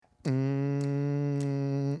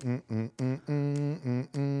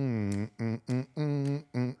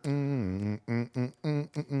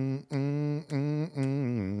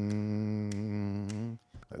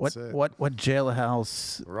That's it. What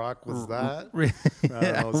jailhouse rock was that?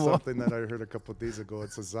 I don't know, something that I heard a couple of days ago.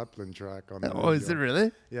 It's a Zeppelin track on the Oh, is it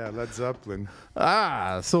really? Yeah, Led Zeppelin.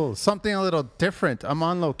 So something a little different. I'm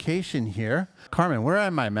on location here. Carmine, where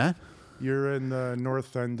am I, man? You're in the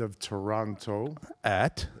north end of Toronto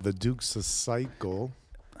At the Dukes of Cycle.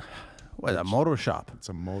 what, a motor shop. It's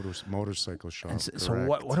a motorcycle shop. So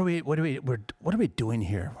what are we doing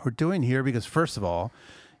here? We're doing here because first of all,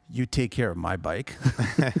 you take care of my bike.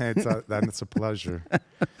 It's a pleasure.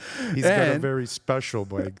 He's got a very special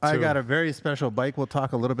bike, too. I got a very special bike. We'll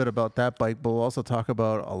talk a little bit about that bike, but we'll also talk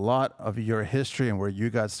about a lot of your history and where you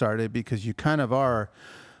got started, because you kind of are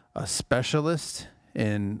a specialist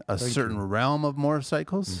in a certain realm of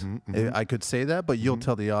motorcycles. I could say that, but you'll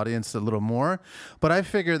tell the audience a little more. But I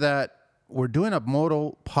figure that we're doing a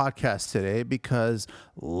moto podcast today because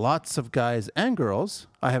lots of guys and girls,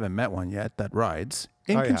 I haven't met one yet, that rides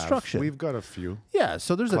in construction. We've got a few. Yeah,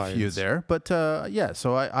 so there's clients. A few there. But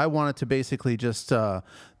so I wanted to basically just,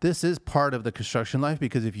 this is part of the construction life,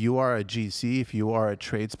 because if you are a GC, if you are a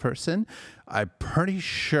tradesperson, I'm pretty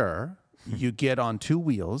sure you get on two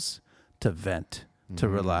wheels to vent, to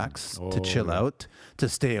relax, to chill out, to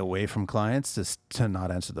stay away from clients, to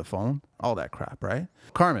not answer the phone, all that crap, right?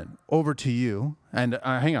 Carmine, over to you. And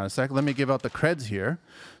hang on a sec. Let me give out the creds here.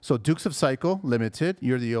 So Dukes of Cycle Limited,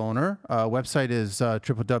 you're the owner. Website is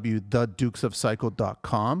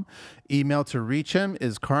www.thedukesofcycle.com. Email to reach him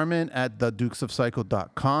is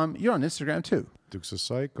carmine@thedukesofcycle.com. You're on Instagram too. Dukes of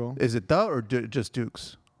Cycle. Is it the or just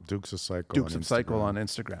Dukes? Dukes of Cycle. Dukes of Cycle on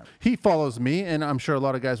Instagram. He follows me, and I'm sure a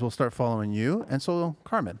lot of guys will start following you. And so,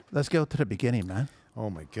 Carmine, let's go to the beginning, man. Oh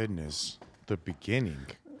my goodness, the beginning.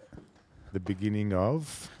 The beginning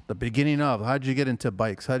of? The beginning of. How did you get into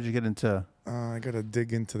bikes? How did you get into... I got to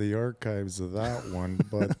dig into the archives of that one,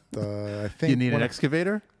 but I think... You need an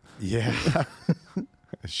excavator? Yeah.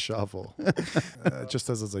 A shovel. Just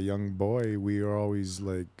as a young boy, we were always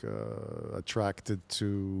attracted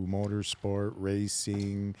to motorsport,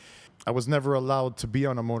 racing. I was never allowed to be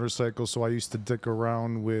on a motorcycle, so I used to dick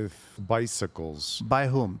around with bicycles. By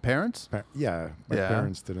whom? Parents? My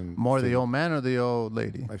parents didn't. More the old man or the old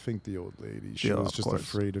lady? I think the old lady. She was just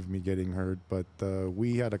afraid of me getting hurt. But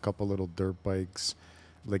we had a couple little dirt bikes,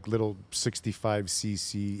 like little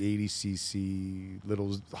 65cc, 80cc,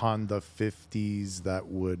 little Honda 50s that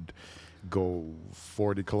would go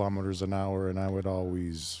 40 kilometers an hour, and I would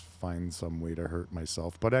always find some way to hurt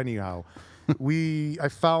myself. But anyhow, I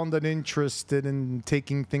found an interest in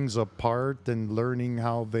taking things apart and learning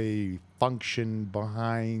how they function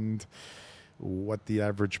behind what the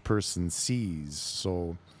average person sees.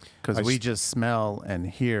 So, because we just smell and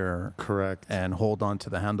hear, correct, and hold on to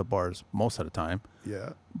the handlebars most of the time.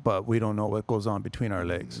 Yeah, but we don't know what goes on between our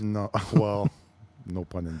legs. No, well, no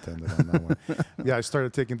pun intended on that one. Yeah, I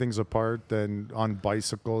started taking things apart and on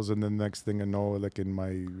bicycles, and the next thing I know, like in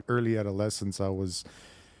my early adolescence, I was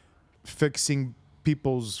fixing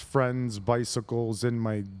people's friends' bicycles in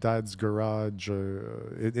my dad's garage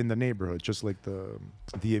in the neighborhood, just like the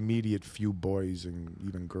immediate few boys and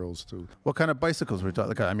even girls too. What kind of bicycles were you talking?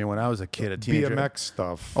 Like, I mean, when I was a kid, a teenager. BMX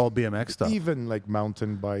stuff. Oh, BMX stuff. Even like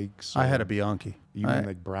mountain bikes. I had a Bianchi. You mean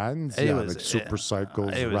like brands? Yeah, like Super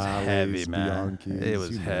Cycles, it was Rallies, heavy, man. Bianchis. It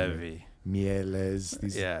was heavy. Mieles,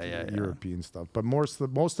 these European stuff. But most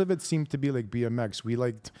of it seemed to be like BMX. We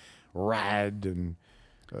liked rad and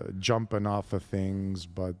jumping off of things,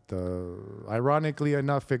 but ironically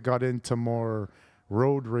enough, it got into more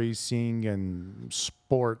road racing and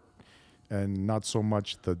sport and not so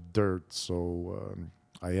much the dirt. So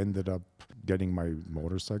I ended up getting my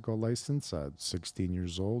motorcycle license at 16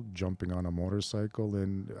 years old, jumping on a motorcycle,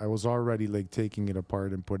 and I was already like taking it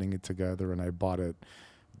apart and putting it together, and I bought it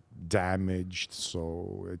damaged.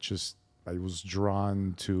 So I was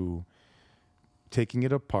drawn to taking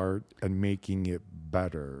it apart and making it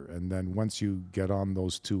better. And then once you get on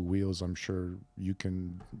those two wheels, I'm sure you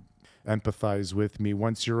can empathize with me.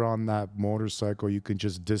 Once you're on that motorcycle, you can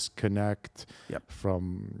just disconnect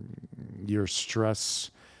from your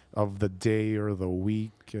stress of the day or the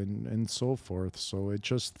week and so forth. So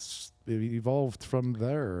it evolved from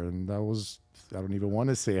there. And that was, I don't even want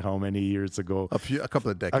to say how many years ago. A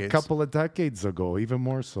couple of decades. A couple of decades ago, even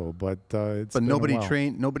more so. But it's been nobody a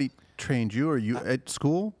while. Nobody trained you, or you at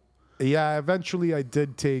school? Yeah, eventually I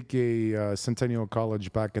did take a Centennial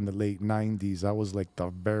College back in the late 90s. That was like the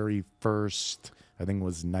very first, I think it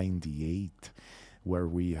was 98, where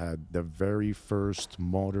we had the very first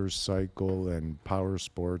motorcycle and power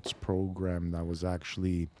sports program that was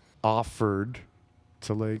actually offered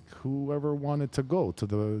to like whoever wanted to go, to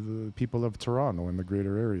the people of Toronto and the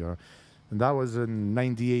greater area. And that was in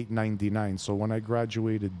 98, 99. So when I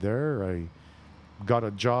graduated there, I got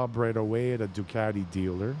a job right away at a Ducati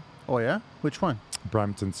dealer. Oh, yeah? Which one?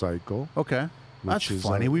 Brampton Cycle. Okay. That's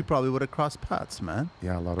funny. We probably would have crossed paths, man.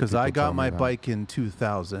 Yeah, a lot of people. Because I got my bike in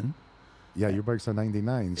 2000. Yeah, your bike's a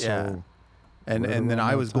 99. So yeah. And then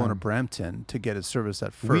I was going to Brampton to get it serviced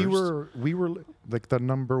at first. We were like the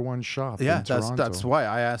number one shop. Yeah, in Toronto. that's why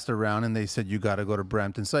I asked around, and they said you got to go to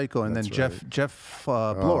Brampton Cycle. And then Jeff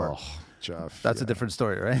Bloor. Oh, Jeff. That's a different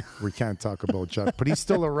story, right? We can't talk about Jeff, but he's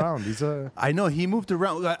still around. I know he moved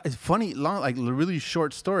around. It's funny, really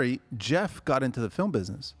short story. Jeff got into the film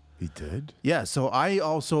business. He did? Yeah, so I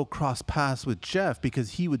also crossed paths with Jeff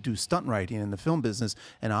because he would do stunt writing in the film business,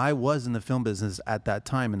 and I was in the film business at that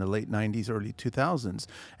time in the late 90s, early 2000s.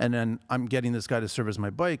 And then I'm getting this guy to service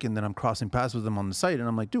my bike, and then I'm crossing paths with him on the site, and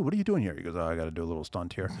I'm like, dude, what are you doing here? He goes, oh, I got to do a little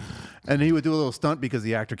stunt here. And he would do a little stunt because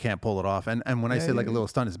the actor can't pull it off. And when I say a little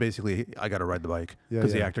stunt, it's basically I got to ride the bike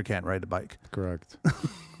because the actor can't ride the bike. Correct.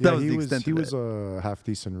 He was a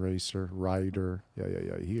half-decent racer, rider.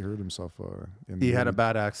 Yeah. He hurt himself. He had a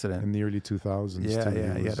bad accident. In the early 2000s, yeah,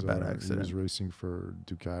 too. He had a bad accident. He was racing for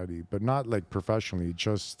Ducati, but not like professionally,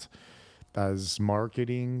 just as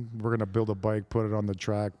marketing. We're going to build a bike, put it on the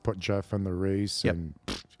track, put Jeff in the race. Yep. And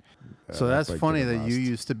so that's funny that you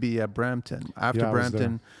used to be at Brampton. After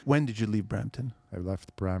Brampton, when did you leave Brampton? I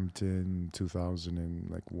left Brampton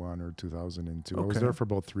 2001 or 2002. Okay. I was there for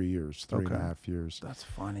about 3 years, 3.5 years. That's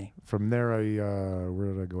funny. From there,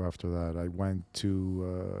 where did I go after that? I went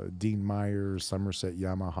to Dean Myers, Somerset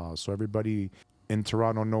Yamaha. So everybody in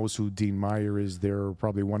Toronto knows who Dean Meyer is. They're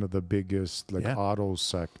probably one of the biggest auto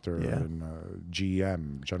sector in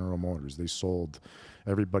GM, General Motors. They sold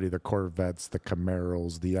everybody the Corvettes, the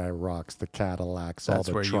Camaros, the IROCs, the Cadillacs, all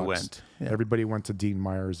the trucks. That's where you went. Yeah. Everybody went to Dean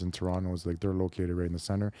Myers in Toronto. It was like they're located right in the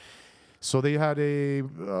center. So they had a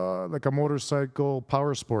motorcycle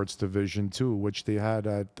power sports division too, which they had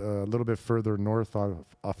at a little bit further north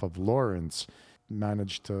off of Lawrence.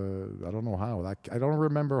 Managed to, I don't know how. I don't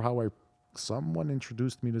remember how someone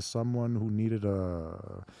introduced me to someone who needed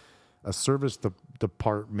a service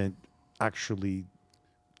department actually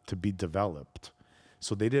to be developed.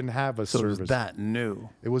 So they didn't have a service. So it was that new.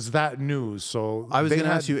 It was that new. So I was going to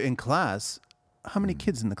ask you, in class, how many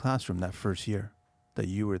kids in the classroom that first year that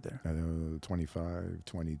you were there? 25,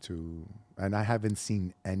 22. And I haven't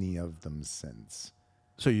seen any of them since.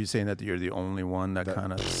 So you're saying that you're the only one that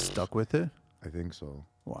kind of stuck with it? I think so.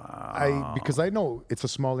 Wow. Because I know it's a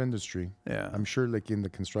small industry. Yeah. I'm sure like in the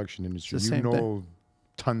construction industry, thing.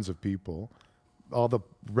 Tons of people. All the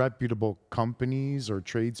reputable companies or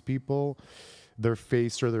tradespeople, their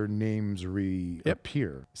face or their names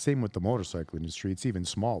reappear. Same with the motorcycle industry. It's even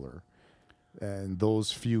smaller. And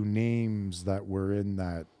those few names that were in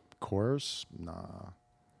that course,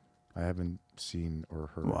 I haven't seen or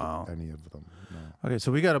heard any of them. No. Okay,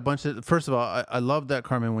 so we got a bunch of... First of all, I love that,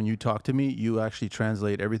 Carmen, when you talk to me, you actually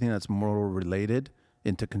translate everything that's motor related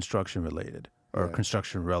into construction related. Or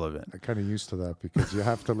construction relevant. I'm kind of used to that because you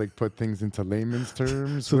have to like put things into layman's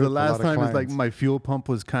terms. So the last time is like my fuel pump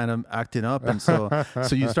was kind of acting up, and so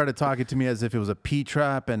you started talking to me as if it was a P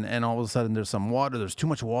trap, and all of a sudden there's some water. There's too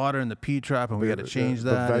much water in the P trap, and we got to change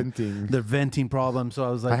that. The venting problem. So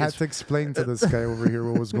I was like, I had to explain to this guy over here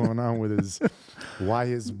what was going on with why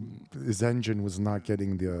his engine was not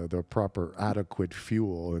getting the proper adequate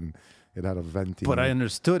fuel and. It had a venting. But I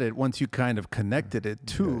understood it once you kind of connected it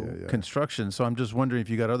to construction. So I'm just wondering if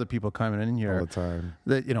you got other people coming in here all the time.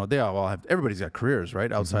 That they all have. Everybody's got careers,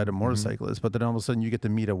 right, outside of motorcyclists. But then all of a sudden you get to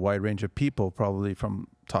meet a wide range of people, probably from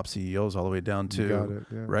top CEOs all the way down to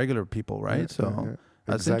regular people, right?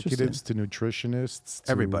 That's executives to nutritionists.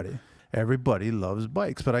 Everybody loves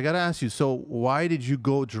bikes. But I got to ask you, so why did you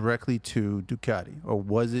go directly to Ducati? Or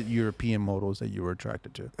was it European motos that you were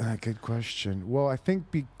attracted to? Good question. Well, I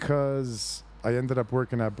think because I ended up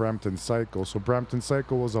working at Brampton Cycle. So Brampton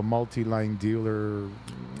Cycle was a multi-line dealer.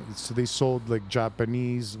 So they sold like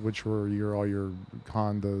Japanese, which were all your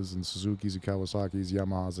Hondas and Suzukis and Kawasaki's,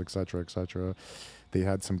 Yamahas, etc., etc. They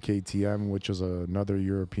had some KTM, which is another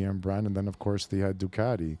European brand. And then, of course, they had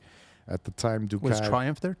Ducati. At the time, Ducati... Was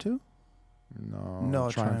Triumph there too? No,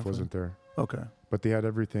 Triumph wasn't there. Okay. But they had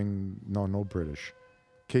everything, no British.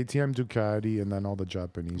 KTM, Ducati, and then all the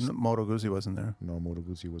Japanese. Moto Guzzi wasn't there. No, Moto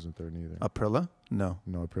Guzzi wasn't there neither. Aprilia? No,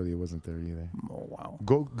 Aprilia wasn't there either. Oh, wow.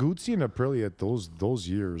 Guzzi and Aprilia, those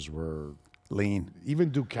years were... lean.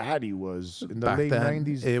 Even Ducati was in the Back late then,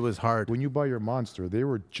 90s. It was hard. When you buy your Monster, they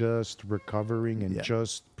were just recovering and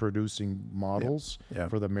just producing models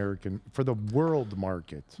for the world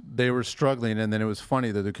market. They were struggling, and then it was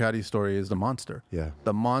funny. The Ducati story is the Monster. Yeah.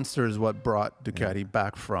 The Monster is what brought Ducati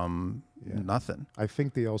back from nothing. I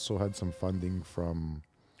think they also had some funding from...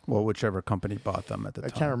 Well, whichever company bought them at the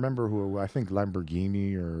time. I can't remember who. I think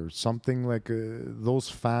Lamborghini or something like those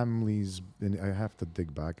families. And I have to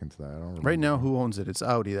dig back into that. I don't remember. Right now, who owns it? It's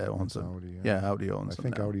Audi that owns them. Audi, yeah, Audi owns them. I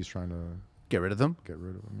think now. Audi's trying to get rid of them. Get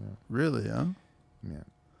rid of them. Yeah. Really? Huh? Yeah,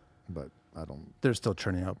 but I don't. They're still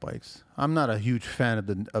churning out bikes. I'm not a huge fan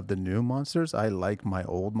of the new monsters. I like my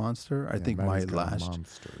old monster. I think my last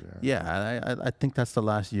monster. I think that's the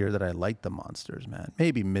last year that I liked the monsters, man.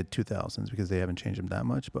 Maybe mid 2000s because they haven't changed them that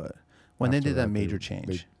much. But when After they did that major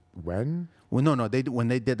change, when? Well, no. When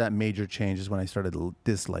they did that major change is when I started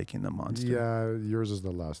disliking the monster. Yeah, yours is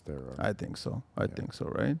the last era. I think so. I think so.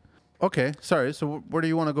 Right. Okay, sorry. So where do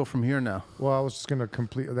you want to go from here now? Well, I was just gonna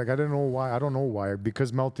complete. Like I don't know why.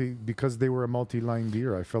 Because they were a multi-line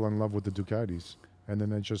gear. I fell in love with the Ducatis, and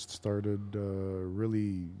then I just started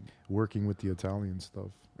really working with the Italian stuff,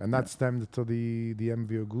 and that stemmed to the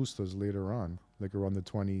MV Augustas later on, like around the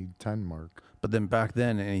 2010 mark. But then back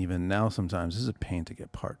then, and even now, sometimes this is a pain to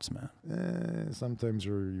get parts, man. Sometimes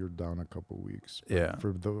you're down a couple weeks. Yeah.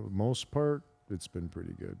 For the most part, it's been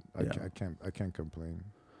pretty good. I can't complain.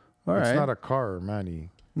 It's not a car,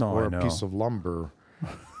 Manny, or a piece of lumber.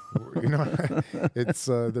 You know, it's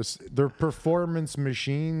they're performance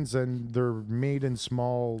machines and they're made in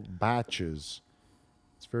small batches.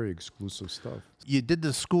 It's very exclusive stuff. You did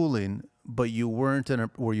the schooling, but you weren't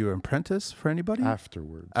were you an apprentice for anybody?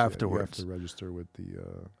 Afterwards, you have to register with the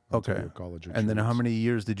Ontario College of And then Trades. how many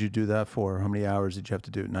years did you do that for? How many hours did you have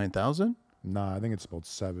to do? 9,000? Nah, I think it's about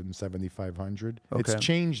 7,500. Okay. It's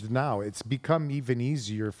changed now. It's become even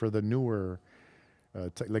easier for the newer,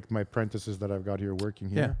 like my apprentices that I've got here working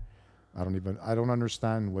here. Yeah. I don't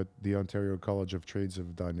understand what the Ontario College of Trades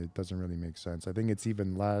have done. It doesn't really make sense. I think it's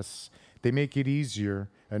even less. They make it easier.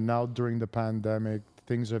 And now during the pandemic,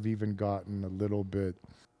 things have even gotten a little bit,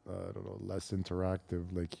 less interactive.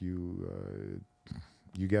 Like you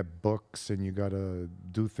get books and you got to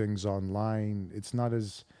do things online. It's not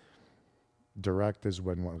as direct as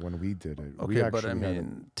when we did it. Okay, but I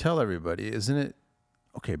mean, tell everybody, isn't it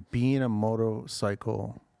okay? Being a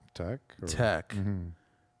motorcycle tech,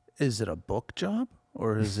 is it a book job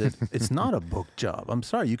or is it? It's not a book job. I'm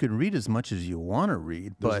sorry, you can read as much as you want to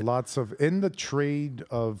read, but there's lots of in the trade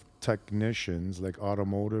of technicians like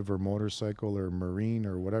automotive or motorcycle or marine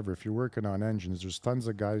or whatever. If you're working on engines, there's tons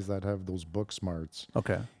of guys that have those book smarts.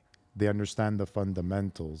 Okay, they understand the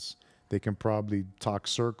fundamentals. They can probably talk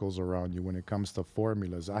circles around you when it comes to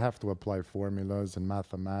formulas. I have to apply formulas in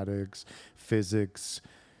mathematics, physics,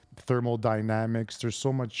 thermodynamics. There's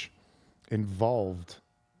so much involved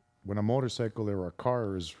when a motorcycle or a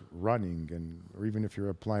car is running, or even if you're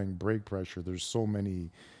applying brake pressure, there's so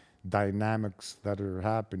many dynamics that are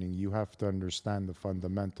happening. You have to understand the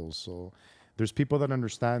fundamentals. So there's people that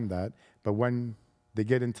understand that, but when they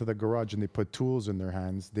get into the garage and they put tools in their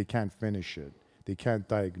hands, they can't finish it. They can't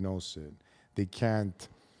diagnose it. They can't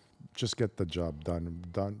just get the job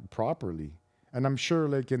done properly. And I'm sure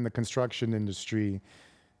like in the construction industry,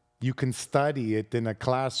 you can study it in a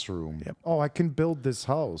classroom. Yep. Oh, I can build this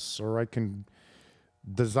house, or I can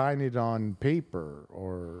design it on paper,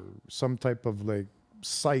 or some type of like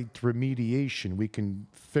site remediation. We can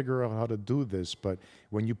figure out how to do this. But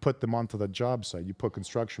when you put them onto the job site, you put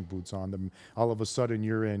construction boots on them, all of a sudden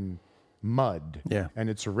you're in mud,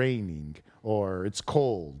 and it's raining or it's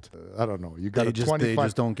cold. I don't know. You got they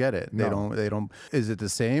just don't get it. No. They don't. Is it the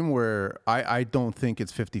same where I don't think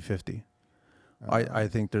it's 50-50. I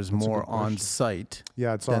think there's more on site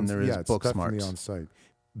than there is book definitely smarts. on site.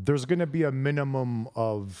 There's going to be a minimum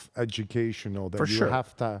of educational that you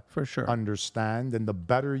have to understand, and the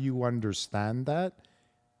better you understand that,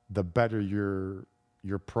 the better your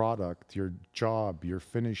product, your job, your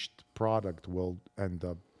finished product will end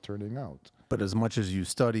up turning out. But as much as you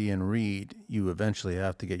study and read, you eventually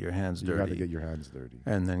have to get your hands dirty. You got to get your hands dirty,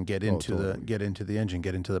 and then get into the engine,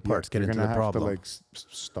 get into the parts, get into the problem. You're gonna have to like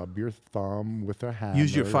stub your thumb with a hammer.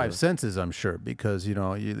 Use your five senses, I'm sure, because you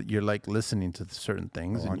know you're like listening to certain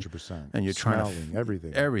things. 100%. And you're smelling trying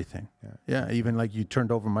to everything. Yeah. Even like you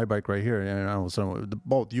turned over my bike right here, and all of a sudden,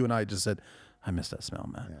 both you and I just said, "I miss that smell,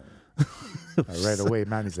 man." Yeah. Right away,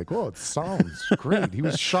 man. He's like, "Oh, it sounds great." He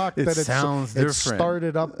was shocked that it sounds different. It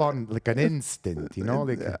started up on like an instant, you know.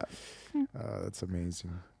 Like, that's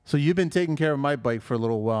amazing. So you've been taking care of my bike for a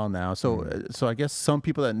little while now. So I guess some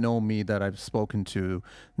people that know me that I've spoken to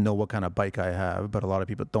know what kind of bike I have, but a lot of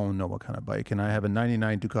people don't know what kind of bike. And I have a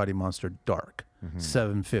 '99 Ducati Monster Dark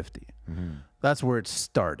 750. That's where it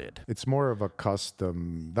started. It's more of a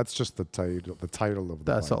custom. That's just the title of the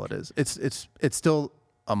That's bike. all it is. It's still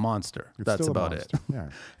a Monster. It's That's still a about Monster. it. Yeah,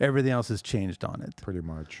 Everything else has changed on it. pretty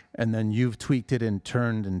much. And then you've tweaked it and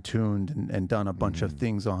turned and tuned and done a bunch of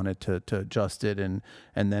things on it to adjust it. And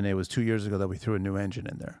then it was 2 years ago that we threw a new engine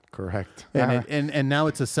in there. Correct. And now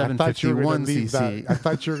it's a 751 cc. I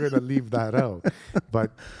thought you were going to leave that out.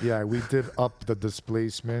 But yeah, we did up the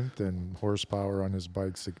displacement and horsepower on his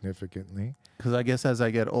bike significantly. Because I guess as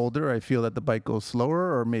I get older, I feel that the bike goes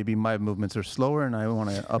slower, or maybe my movements are slower, and I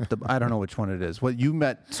want to up the. I don't know which one it is. Well, you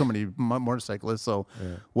met so many motorcyclists, so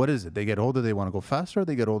what is it? They get older, they want to go faster, or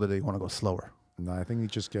they get older, they want to go slower? No, I think you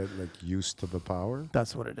just get like used to the power.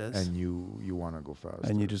 That's what it is. And you want to go faster.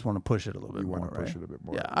 And you just want to push it a little bit more, You want to push right? it a bit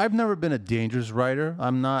more. Yeah, I've never been a dangerous rider.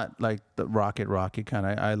 I'm not like the rocket kind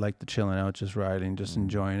of. I like the chilling out, just riding, just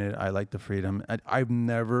enjoying it. I like the freedom. I've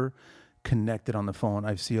never connected on the phone.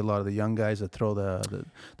 I see a lot of the young guys that throw the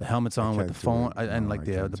helmets on with the phone and like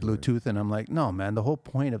the Bluetooth, and I'm like, no, man. The whole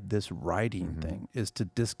point of this riding thing is to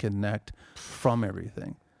disconnect from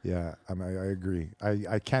everything. Yeah, I agree.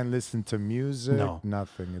 I can't listen to music,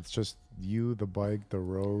 nothing. It's just you, the bike, the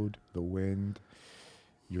road, the wind,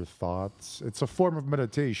 your thoughts. It's a form of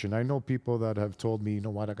meditation. I know people that have told me, you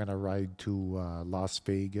know what, I'm going to ride to Las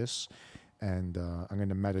Vegas and I'm going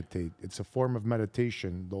to meditate. It's a form of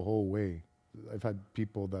meditation the whole way. I've had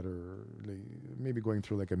people that are maybe going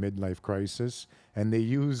through like a midlife crisis, and they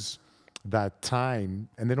use that time,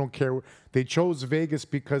 and they don't care. They chose Vegas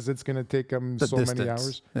because it's going to take them many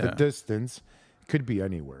hours. Yeah. The distance could be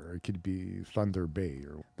anywhere. It could be Thunder Bay.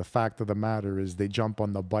 Or the fact of the matter is, they jump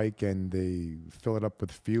on the bike and they fill it up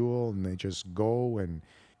with fuel, and they just go. And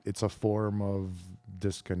it's a form of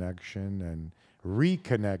disconnection and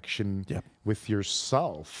reconnection with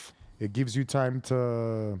yourself. It gives you time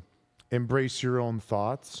to embrace your own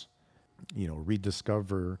thoughts,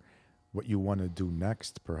 rediscover what you want to do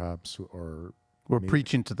next, perhaps, or we're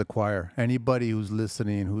preaching to the choir. Anybody who's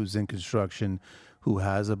listening, who's in construction, who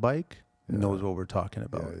has a bike, knows what we're talking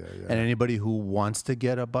about. And anybody who wants to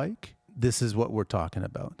get a bike, this is what we're talking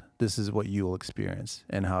about. This is what you'll experience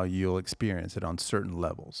and how you'll experience it on certain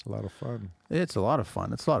levels. A lot of fun. It's a lot of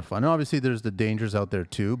fun. It's a lot of fun. And obviously, there's the dangers out there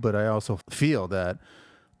too, but I also feel that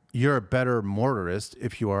you're a better motorist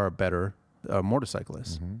if you are a better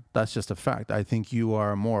motorcyclist. That's just a fact. I think you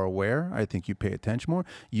are more aware. I think you pay attention more.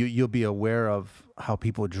 You'll be aware of how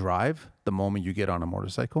people drive the moment you get on a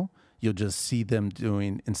motorcycle. You'll just see them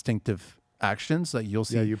doing instinctive actions. Like you'll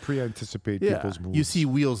see. Yeah, you pre-anticipate people's moves. You see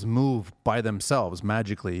wheels move by themselves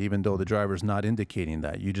magically, even though the driver's not indicating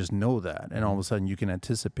that. You just know that, and all of a sudden you can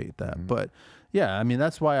anticipate that. But yeah, I mean,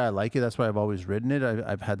 that's why I like it. That's why I've always ridden it.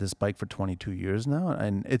 I've had this bike for 22 years now,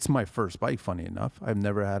 and it's my first bike, funny enough. I've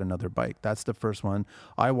never had another bike. that's the first one.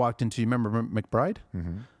 I walked into, you remember McBride?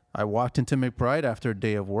 I walked into McBride after a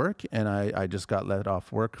day of work, and I just got let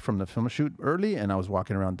off work from the film shoot early, and I was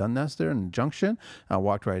walking around Dundas there in the junction. I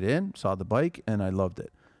walked right in, saw the bike, and I loved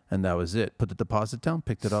it. And that was it. Put the deposit down,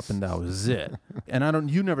 picked it up, and that was it.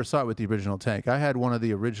 And you never saw it with the original tank. I had one of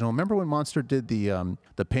the original. Remember when Monster did the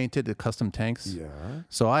painted, the custom tanks? Yeah.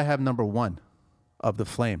 So I have number 1 of the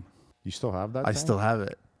Flame. You still have that? I still have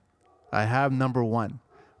it. I have number 1.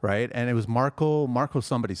 Right, and it was Marco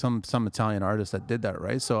somebody, some Italian artist that did that,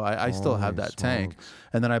 right? So I still have that tank,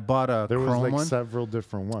 and then I bought a chrome one. There was like several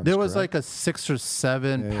different ones. There was like a 6 or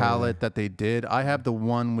 7 palette that they did. I have the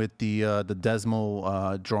one with the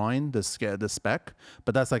Desmo drawing, the spec,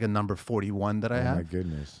 but that's like a number 41 that I have. Oh my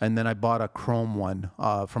goodness! And then I bought a chrome one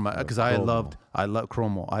because I love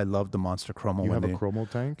chromo. I love the Monster chromo. You have a chromo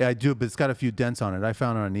tank? Yeah, I do, but it's got a few dents on it. I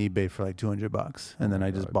found it on eBay for like $200, and then I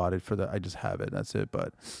just bought it I just have it. That's it,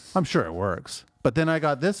 but I'm sure it works. But then I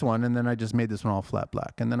got this one, and then I just made this one all flat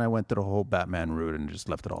black. And then I went to the whole Batman route and just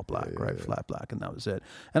left it all black, flat black, and that was it.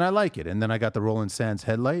 And I like it. And then I got the Roland Sands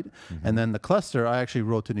headlight. And then the cluster, I actually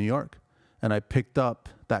rode to New York, and I picked up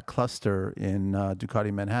that cluster in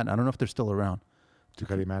Ducati Manhattan. I don't know if they're still around.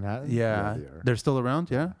 Ducati Manhattan? Yeah. They're still around,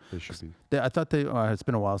 yeah? They should be. I thought it's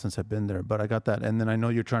been a while since I've been there, but I got that. And then I know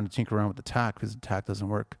you're trying to tinker around with the tack because the tack doesn't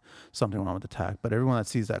work. Something wrong with the tack. But everyone that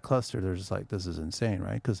sees that cluster, they're just like, this is insane,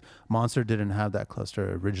 right? Because Monster didn't have that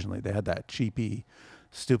cluster originally. They had that cheapy,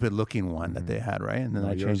 stupid looking one that they had, right? And then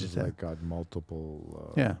I changed it to like got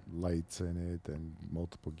multiple lights in it and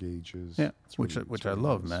multiple gauges. Yeah, which I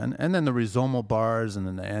love, man. And then the Rizomo bars and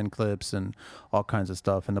then the end clips and all kinds of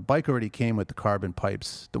stuff. And the bike already came with the carbon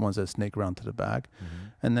pipes, the ones that snake around to the back.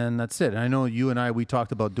 And then that's it. And I know you and we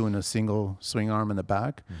talked about doing a single swing arm in the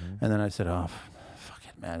back. And then I said, fuck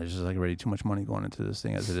it, man. It's just like already too much money going into this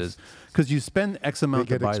thing as it is. Because you spend X amount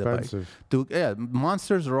to buy the bike.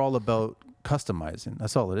 Monsters are all about customizing.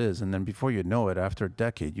 That's all it is. And then before you know it, after a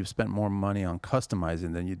decade, you've spent more money on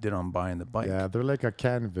customizing than you did on buying the bike. Yeah, they're like a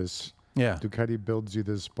canvas. Yeah. Ducati builds you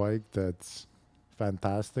this bike that's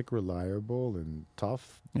fantastic, reliable, and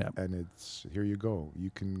tough. Yeah. And it's, here you go. You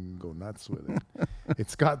can go nuts with it.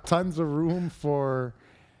 It's got tons of room for,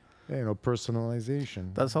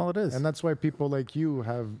 personalization. That's all it is. And that's why people like you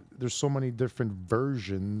there's so many different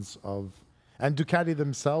versions of, and Ducati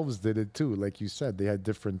themselves did it too. Like you said, they had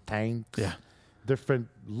different tanks, different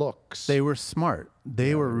looks. They were smart.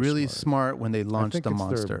 They were really smart when they launched the Monster. I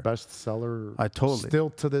think it's their best seller still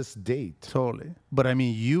to this date. Totally. But I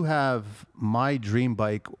mean, you have my dream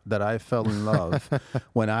bike that I fell in love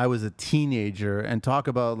when I was a teenager, and talk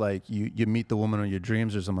about like you meet the woman of your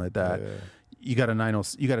dreams or something like that. Yeah. You got a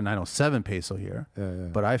 907 peso here,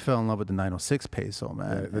 but I fell in love with the 906 peso, man.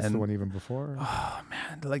 Yeah, that's the one even before. Oh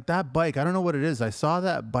man, like that bike. I don't know what it is. I saw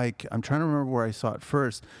that bike. I'm trying to remember where I saw it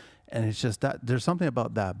first, and it's just that there's something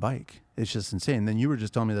about that bike. It's just insane. Then you were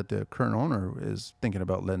just telling me that the current owner is thinking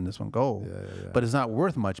about letting this one go, but it's not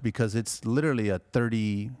worth much because it's literally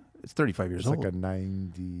It's 35 years old. It's like a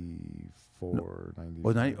 94,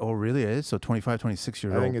 90. Oh, really? It is? So 25, 26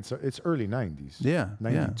 years old. I think it's early 90s. Yeah.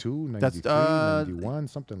 92, 93, 91,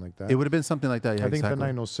 something like that. It would have been something like that, yeah, I think exactly.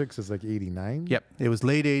 the 906 is like 89. Yep. It was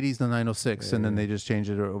late 80s, the 906, and then they just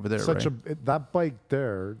changed it over there, That bike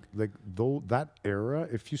there, like that era,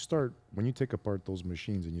 when you take apart those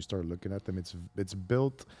machines and you start looking at them, it's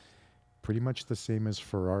built pretty much the same as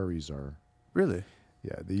Ferraris are. Really?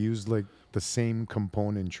 Yeah, they use like the same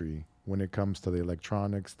componentry when it comes to the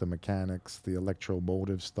electronics, the mechanics, the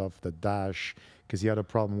electromotive stuff, the dash, because he had a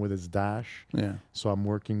problem with his dash. Yeah. So I'm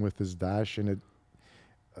working with his dash, and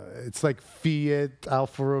it's like Fiat,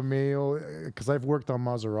 Alfa Romeo, because I've worked on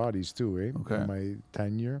Maseratis too, in my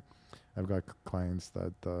tenure. I've got clients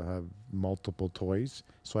that have multiple toys.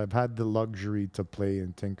 So I've had the luxury to play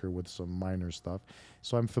and tinker with some minor stuff.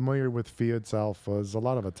 So I'm familiar with Fiat's, Alfas, a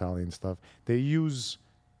lot of Italian stuff. They use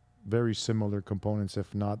very similar components,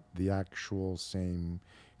 if not the actual same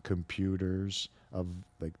computers of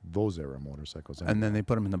like those era motorcycles. And then they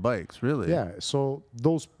put them in the bikes, really? Yeah. So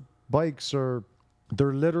those bikes they're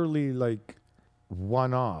literally like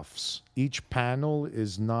one-offs. Each panel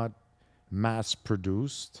is not mass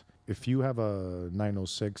produced. If you have a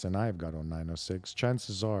 906 and I've got a 906,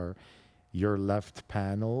 chances are your left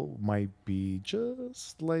panel might be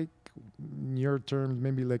just like, in your terms,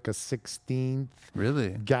 maybe like a 16th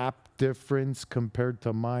gap difference compared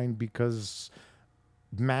to mine, because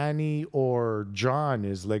Manny or John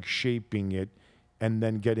is like shaping it and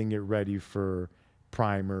then getting it ready for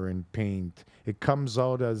primer and paint. It comes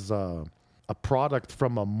out as a product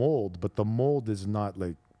from a mold, but the mold is not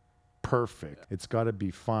like perfect. It's got to be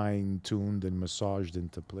fine-tuned and massaged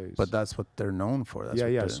into place. But that's what they're known for.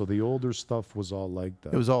 That's So the older stuff was all like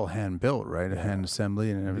that. It was all hand-built, right? Hand assembly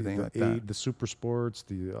and everything like that. The Super Sports,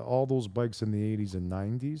 all those bikes in the 80s and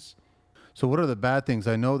 90s. So what are the bad things?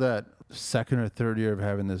 I know that second or third year of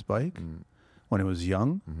having this bike, when it was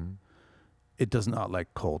young, it does not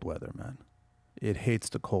like cold weather, man. It hates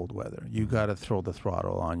the cold weather. You got to throw the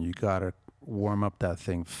throttle on. You got to warm up that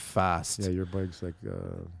thing fast. Yeah, your bike's like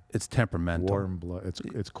it's temperamental. Warm blood.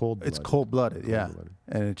 It's cold-blooded. It's cold-blooded, yeah.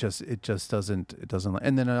 And it just doesn't.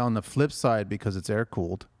 And then on the flip side, because it's air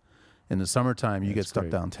cooled, in the summertime you get stuck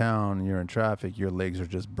downtown and you're in traffic, your legs are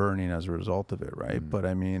just burning as a result of it, right? But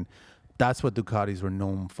I mean, that's what Ducatis were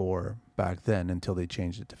known for back then until they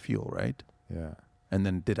changed it to fuel, right? Yeah. And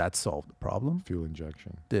then did that solve the problem? Fuel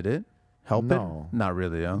injection. Did it help it? Not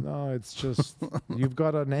really, huh? No, it's just you've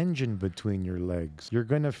got an engine between your legs. You're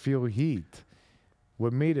gonna feel heat.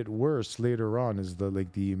 What made it worse later on is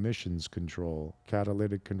the emissions control,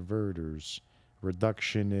 catalytic converters,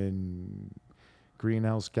 reduction in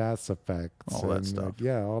greenhouse gas effects, all that stuff.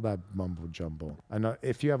 All that mumbo jumbo. And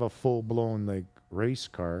if you have a full blown race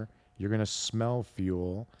car, you're gonna smell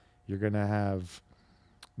fuel. You're gonna have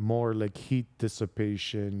more heat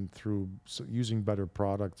dissipation through using better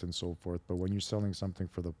products and so forth. But when you're selling something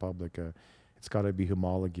for the public, it's got to be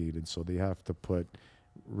homologated. So they have to put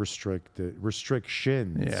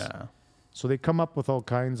restrictions. Yeah. So they come up with all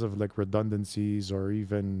kinds of redundancies or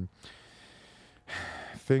even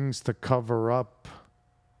things to cover up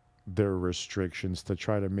their restrictions to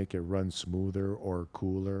try to make it run smoother or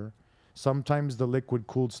cooler. Sometimes the liquid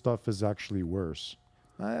cooled stuff is actually worse.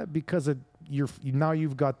 Because now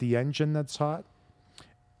you've got the engine that's hot,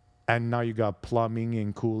 and now you got plumbing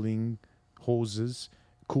and cooling hoses,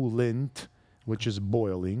 coolant, which is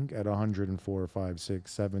boiling at 104, 5,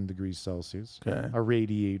 6, 7 degrees Celsius, a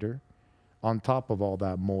radiator, on top of all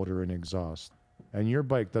that motor and exhaust. And your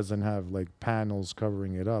bike doesn't have panels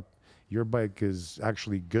covering it up. your bike is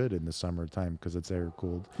actually good in the summertime because it's air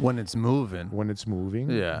cooled. When it's moving.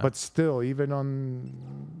 Yeah. But still, even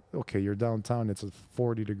okay, you're downtown, it's at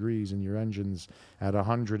 40 degrees and your engine's at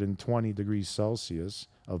 120 degrees Celsius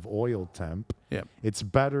of oil temp. Yep. It's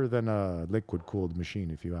better than a liquid cooled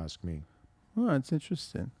machine, if you ask me. Oh, that's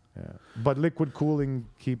interesting. Yeah. But liquid cooling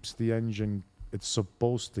keeps the engine, it's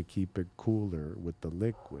supposed to keep it cooler with the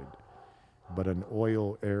liquid. But an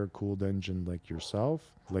oil air-cooled engine like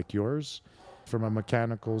yours, from a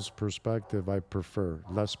mechanical's perspective, I prefer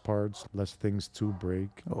less parts, less things to break,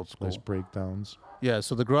 Old school. less breakdowns. Yeah,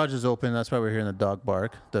 so the garage is open. That's why we're hearing the dog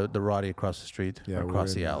bark, the Roddy across the street, or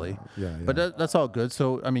across the alley. Yeah. But that's all good.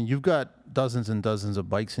 So, I mean, you've got dozens and dozens of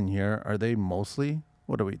bikes in here. Are they mostly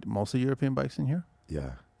European bikes in here?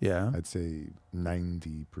 Yeah. Yeah. I'd say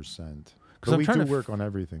 90%. Because we do work on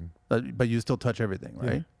everything. But you still touch everything,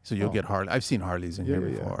 right? Yeah. So you'll get Harley. I've seen Harleys in here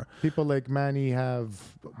before. People like Manny have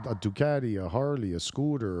a Ducati, a Harley, a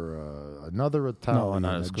scooter, another Italian. No,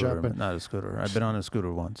 not a scooter. Not a scooter. I've been on a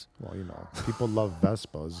scooter once. Well, people love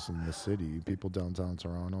Vespas in the city. People downtown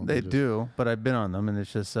Toronto. They do, but I've been on them, and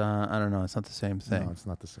it's just, I don't know. It's not the same thing. No, it's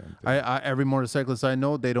not the same thing. Every motorcyclist I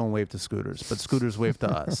know, they don't wave to scooters, but scooters wave to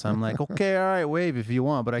us. I'm like, okay, all right, wave if you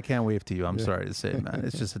want, but I can't wave to you. I'm sorry to say, man.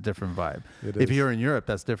 It's just a different vibe. If you're in Europe,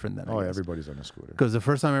 that's different than everybody's on a scooter. Because the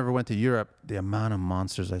first time I ever went to Europe, the amount of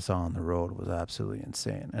monsters I saw on the road was absolutely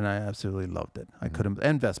insane, and I absolutely loved it. I couldn't.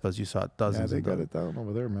 And Vespas, you saw dozens. Yeah, they got it down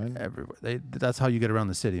over there, man. Everywhere. That's how you get around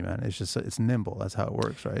the city, man. It's nimble. That's how it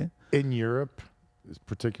works, right? In Europe,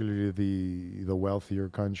 particularly the wealthier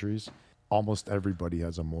countries, almost everybody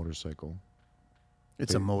has a motorcycle.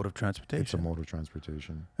 It's a mode of transportation. It's a mode of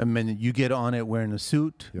transportation. And then you get on it wearing a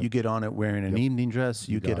suit. Yep. You get on it wearing an evening dress.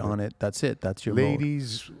 You get on it. That's it. That's your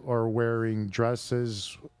Ladies are wearing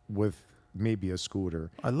dresses with maybe a scooter.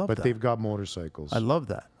 I love that. But they've got motorcycles. I love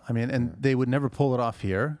that. I mean, and they would never pull it off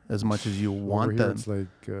here as much as you want them. It's like,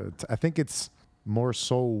 I think it's more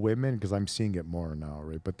so women, because I'm seeing it more now,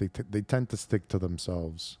 right? But they tend to stick to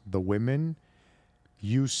themselves. The women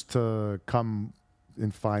used to come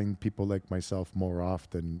and find people like myself more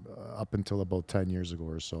often, up until about 10 years ago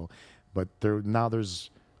or so. But now there's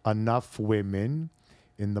enough women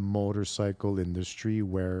in the motorcycle industry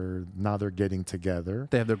where now they're getting together.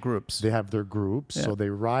 They have their groups. Yeah. So they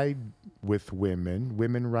ride with women.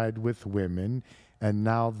 Women ride with women. And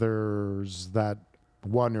now there's that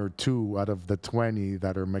one or two out of the 20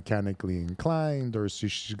 that are mechanically inclined, or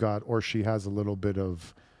she has a little bit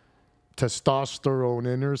of testosterone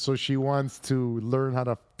in her, so she wants to learn how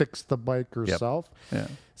to fix the bike herself. Yep.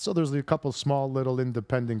 Yeah. So there's a couple small little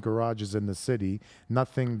independent garages in the city,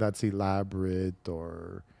 nothing that's elaborate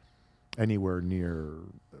or anywhere near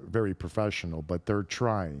very professional, but they're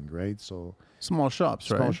trying, right? So small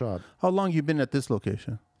shops, right? Small shop. How long you been at this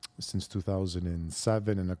location? Since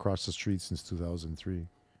 2007, and across the street since 2003.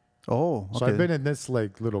 Oh, okay. So I've been in this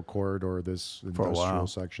little corridor, this industrial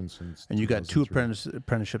section since. And you got two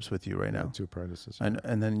apprenticeships with you right now. 2 apprentices.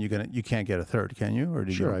 And then you can't get a third, can you? Or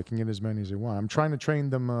Sure, I can get as many as I want. I'm trying to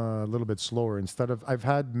train them a little bit slower. I've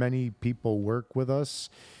had many people work with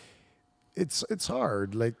us. It's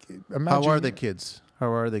hard. Imagine. How are the kids?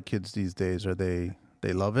 How are the kids these days? Are they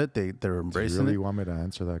love it? They're embracing it? Do you really want me to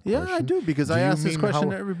answer that question? Yeah, I do, because I ask this question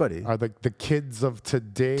to everybody. Are the kids of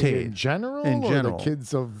today in general? Or the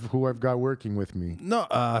kids of who I've got working with me? No,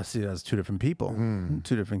 see, that's two different people.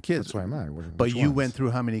 Two different kids. That's why I'm at. But you went through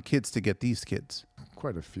how many kids to get these kids?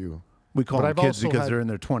 Quite a few. We call them kids because they're in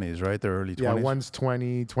their 20s, right? They're early 20s. Yeah, one's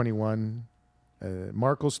 20, 21.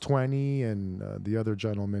 Marco's 20, and the other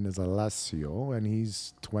gentleman is Alessio, and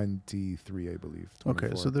he's 23, I believe. 24.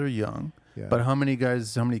 Okay, so they're young. Yeah. But how many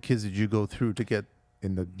kids did you go through to get?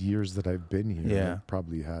 In the years that I've been here, yeah. I've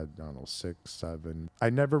probably had, 6, 7. I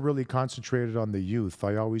never really concentrated on the youth.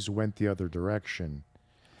 I always went the other direction.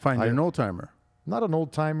 Find an old timer. Not an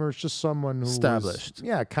old timer. It's just someone who established.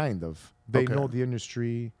 Yeah, kind of. They know the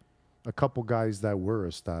industry. A couple guys that were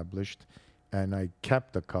established. And I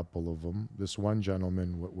kept a couple of them. This one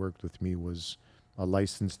gentleman what worked with me was a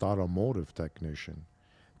licensed automotive technician.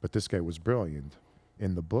 But this guy was brilliant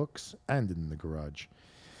in the books and in the garage.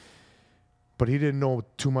 But he didn't know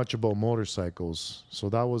too much about motorcycles. So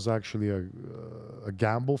that was actually a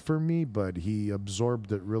gamble for me, but he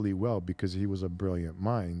absorbed it really well because he was a brilliant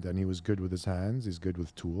mind and he was good with his hands. He's good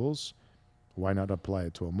with tools. Why not apply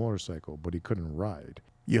it to a motorcycle? But he couldn't ride.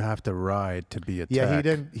 You have to ride to be a tech. Yeah,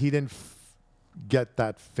 he didn't get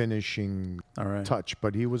that finishing touch,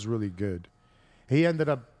 but he was really good. He ended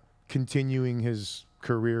up continuing his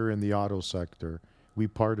career in the auto sector. We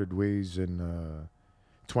parted ways in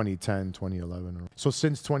 2010, 2011. So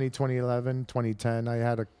since 2010, I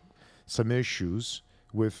had some issues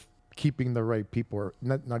with keeping the right people, or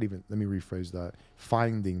not even, let me rephrase that,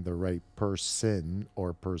 finding the right person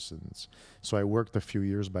or persons. So I worked a few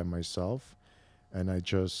years by myself, and I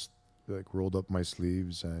just like rolled up my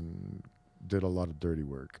sleeves and did a lot of dirty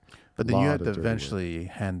work. But then you had to eventually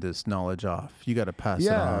hand this knowledge off. You got to pass it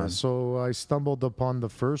on. Yeah, so I stumbled upon the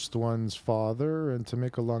first one's father, and to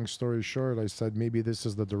make a long story short, I said maybe this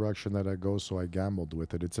is the direction that I go, so I gambled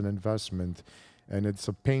with it. It's an investment, and it's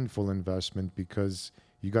a painful investment because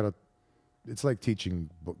you got to, it's like teaching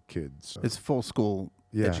kids. It's full school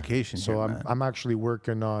education. So here, I'm actually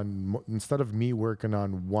working on, instead of me working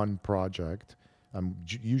on one project, I'm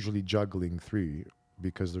usually juggling three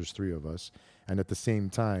because there's three of us. And at the same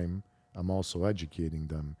time, I'm also educating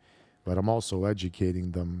them. But I'm also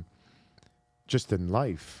educating them just in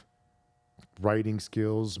life. Writing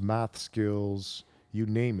skills, math skills, you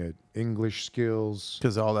name it. English skills.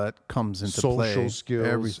 Because all that comes into play. Social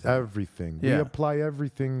skills, everything. Yeah. We apply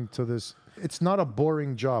everything to this. It's not a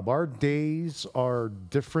boring job. Our days are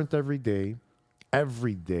different every day.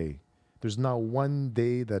 Every day. There's not one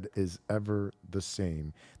day that is ever the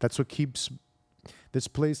same. That's what keeps... This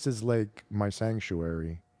place is like my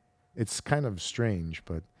sanctuary. It's kind of strange,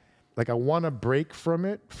 but like I want to break from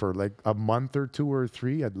it for like a month or two or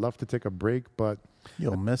three. I'd love to take a break, but...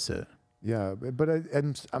 You'll miss it. Yeah, but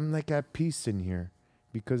I'm like at peace in here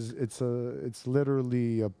because it's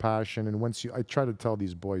literally a passion. And once I try to tell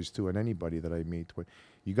these boys too, and anybody that I meet,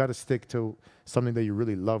 you got to stick to something that you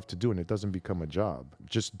really love to do, and it doesn't become a job.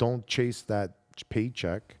 Just don't chase that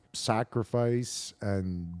paycheck. Sacrifice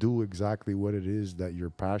and do exactly what it is that you're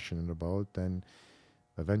passionate about, and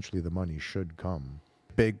eventually the money should come.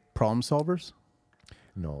 Big problem solvers?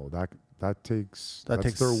 No, that's takes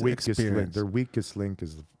their weakest experience. link. Their weakest link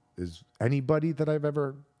is anybody that I've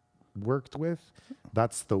ever worked with.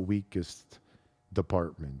 That's the weakest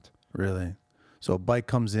department. Really? So a bike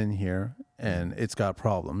comes in here and it's got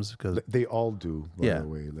problems because they all do. By the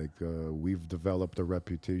way, like we've developed a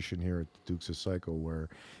reputation here at Dukes of Psycho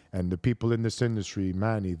and the people in this industry,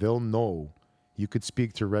 Manny, they'll know. You could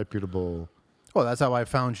speak to reputable. Well, that's how I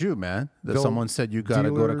found you, man. Someone said you got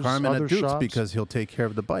to go to Carmine at Dukes shops, because he'll take care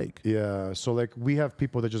of the bike. Yeah. So like we have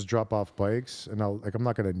people that just drop off bikes, and I'm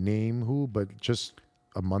not gonna name who, but just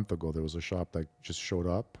a month ago there was a shop that just showed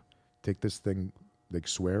up, take this thing. Like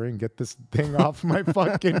swearing, get this thing off my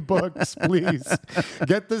fucking books, please.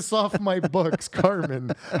 Get this off my books,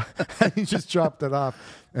 Carmine. And he just dropped it off,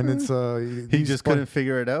 and it's he just couldn't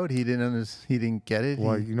figure it out. He didn't get it.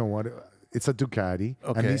 Well, you know what? It's a Ducati,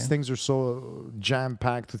 and these things are so jam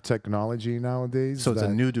packed with technology nowadays. So it's a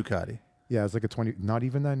new Ducati. Yeah, it's like a 20. Not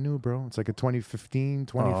even that new, bro. It's like a 2015,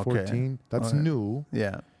 2014. That's new.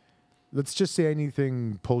 Yeah. Let's just say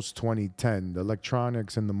anything post 2010, the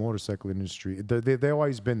electronics in the motorcycle industry, they've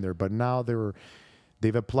always been there, but now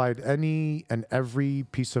they've applied any and every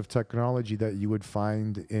piece of technology that you would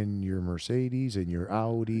find in your Mercedes, in your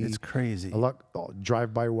Audi. It's crazy. A lot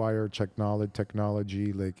drive-by-wire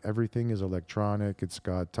technology, like everything is electronic. It's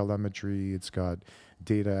got telemetry. It's got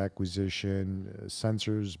data acquisition,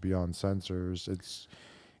 sensors beyond sensors.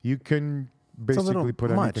 You can basically it's a little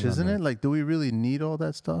put much, anything isn't on it? Like, do we really need all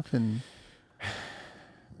that stuff? And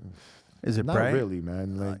is it not bright? really,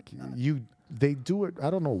 man? Like they do it. I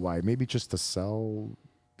don't know why. Maybe just to sell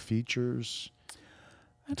features.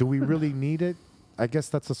 Do we really need it? I guess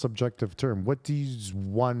that's a subjective term. What does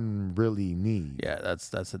one really need? Yeah,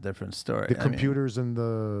 that's a different story. The computers and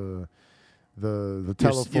the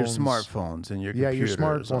telephones, your smartphones and your computers, your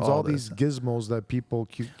smartphones, all these gizmos that people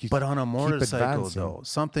keep. But on a motorcycle, though,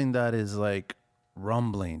 something that is like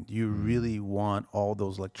rumbling, you really want all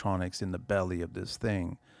those electronics in the belly of this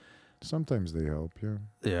thing. Sometimes they help, yeah.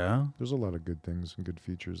 Yeah. There's a lot of good things and good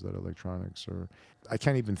features that electronics are. I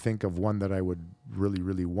can't even think of one that I would really,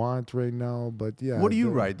 really want right now, but yeah. What do you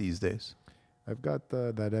ride these days? I've got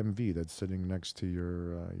that MV that's sitting next to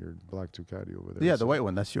your black Ducati over there. Yeah, the white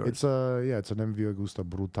one. That's yours. It's an MV Agusta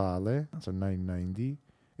Brutale. It's a 990.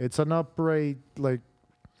 It's an upright, like,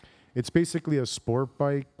 it's basically a sport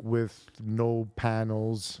bike with no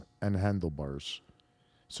panels and handlebars.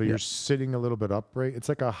 So you're sitting a little bit upright. It's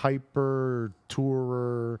like a hyper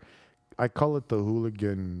tourer. I call it the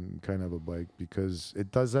hooligan kind of a bike because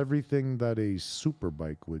it does everything that a super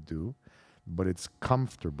bike would do, but it's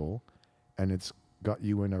comfortable. And it's got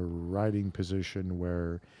you in a riding position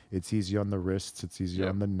where it's easy on the wrists, it's easy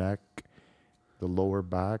on the neck, the lower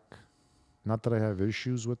back. Not that I have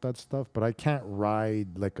issues with that stuff, but I can't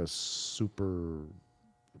ride like a super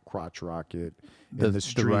crotch rocket in the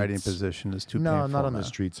streets. The riding position is too painful. No, not on the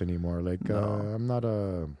streets anymore. Like I'm not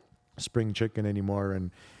a spring chicken anymore, and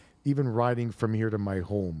even riding from here to my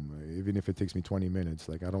home, even if it takes me 20 minutes,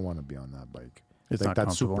 like I don't want to be on that bike. It's like not that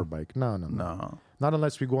comfortable. super bike. No. Not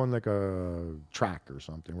unless we go on like a track or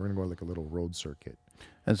something. We're gonna go on like a little road circuit.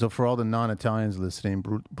 And so for all the non-Italians listening,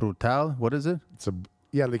 Brutal, what is it? It's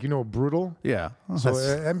like brutal. Yeah. So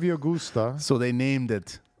Envio Gusta. So they named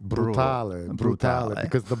it Brutale,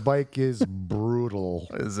 because the bike is brutal.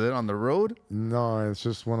 Is it on the road? No, it's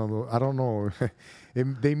just one of those. I don't know.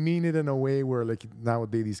 They mean it in a way where, like,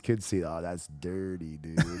 nowadays these kids say, "Oh, that's dirty,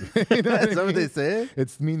 dude." You know Is that what they say?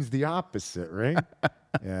 It means the opposite, right?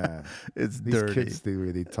 Yeah, It's these dirty. kids, the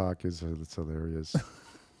way they talk it's hilarious.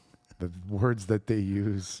 The words that they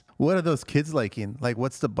use. What are those kids liking? Like,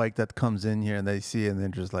 what's the bike that comes in here and they see it and they're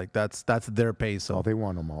just like, that's their peso. Oh, they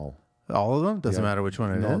want them all. All of them? Doesn't matter which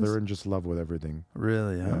one it is? No, they're in just love with everything.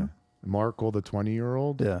 Really, huh? Yeah. Marco, the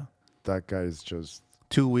 20-year-old. Yeah. That guy's just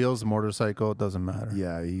 2 wheels, motorcycle, it doesn't matter.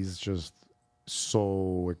 Yeah, he's just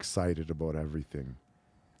so excited about everything.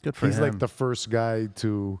 Good for He's him. like the first guy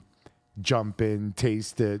to jump in,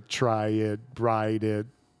 taste it, try it, ride it,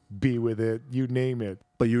 be with it, you name it.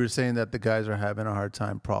 But you were saying that the guys are having a hard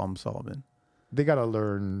time problem solving. They got to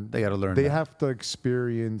learn. They They have to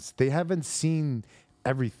experience. They haven't seen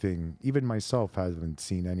everything. Even myself haven't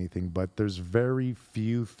seen anything, but there's very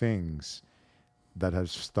few things that have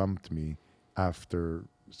stumped me after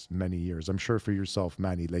many years. I'm sure for yourself,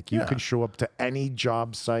 Manny, like you can show up to any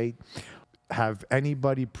job site, have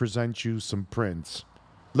anybody present you some prints.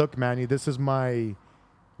 Look, Manny, this is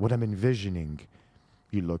what I'm envisioning.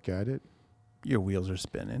 You look at it. Your wheels are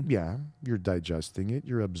spinning. Yeah, you're digesting it.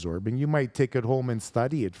 You're absorbing. You might take it home and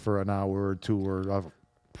study it for an hour or two or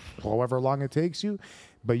however long it takes you,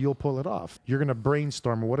 but you'll pull it off. You're going to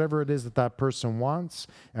brainstorm whatever it is that person wants,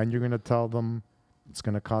 and you're going to tell them it's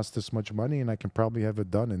going to cost this much money, and I can probably have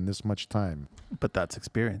it done in this much time. But that's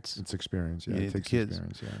experience. It's experience, yeah. You It need takes the kids.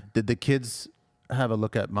 experience, yeah. Did the kids have a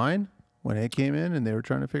look at mine when they came in and they were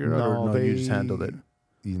trying to figure it out? Or no, you just handled it?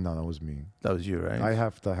 No, that was me. That was you, right? I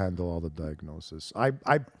have to handle all the diagnosis.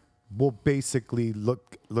 I will basically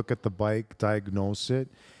look at the bike, diagnose it,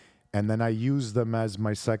 and then I use them as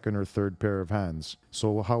my second or third pair of hands.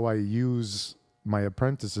 So how I use my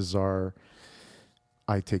apprentices are,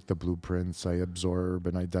 I take the blueprints, I absorb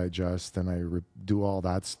and I digest and I do all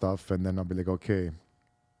that stuff, and then I'll be like, okay,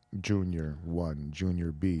 Junior 1,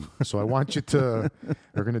 Junior B. So I want you to,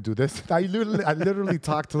 we're going to do this. I literally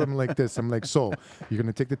talk to them like this. I'm like, so you're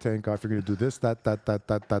going to take the tank off. You're going to do this, that.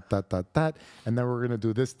 And then we're going to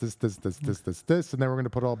do this. And then we're going to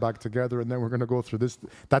put it all back together. And then we're going to go through this.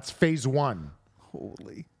 That's phase 1.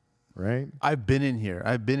 Holy. Right? I've been in here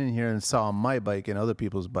and saw my bike and other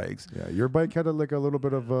people's bikes. Yeah, your bike had a little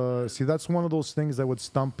bit of see, that's one of those things that would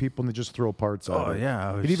stump people and they just throw parts out. Oh,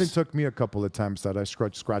 yeah. It even took me a couple of times that I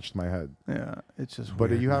scratched my head. Yeah, it's just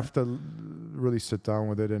But weird, you man. have to really sit down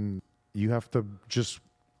with it, and you have to just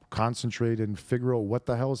concentrate and figure out what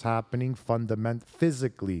the hell is happening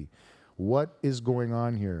physically. What is going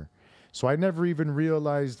on here? So I never even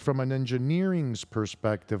realized from an engineering's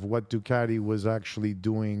perspective what Ducati was actually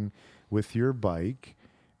doing with your bike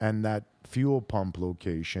and that fuel pump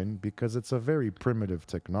location, because it's a very primitive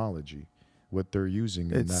technology, what they're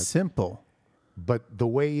using. It's simple. But the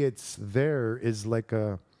way it's there is like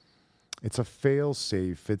it's a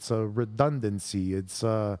fail-safe, it's a redundancy, it's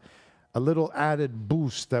a little added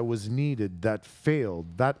boost that was needed that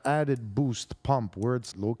failed. That added boost pump, where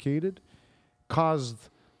it's located, caused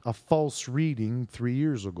a false reading 3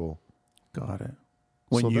 years ago. Got it.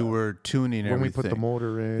 When you were tuning everything. When we put the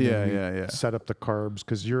motor in, yeah. set up the carbs,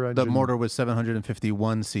 because your engine... The motor was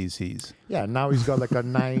 751 cc's. Yeah, now he's got like a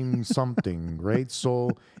 9-something, right? So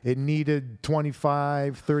it needed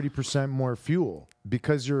 25, 30% more fuel.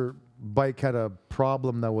 Because your bike had a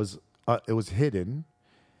problem that was hidden,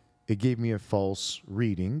 it gave me a false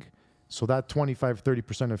reading. So that 25,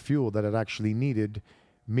 30% of fuel that it actually needed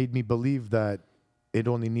made me believe that it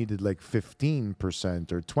only needed like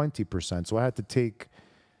 15% or 20%. So I had to take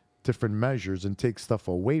different measures and take stuff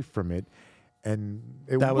away from it. And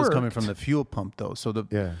that was coming from the fuel pump, though. So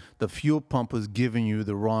the fuel pump was giving you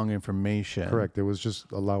the wrong information. Correct. It was just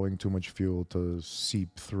allowing too much fuel to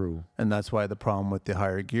seep through. And that's why the problem with the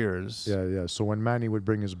higher gears. Yeah. So when Manny would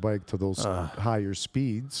bring his bike to those higher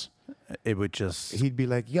speeds, it would just... He'd be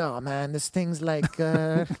like, yo, man, this thing's like...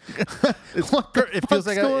 it feels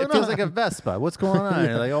like a Vespa. What's going on?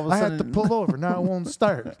 Yeah. Like all of a sudden... I had to pull over. Now it won't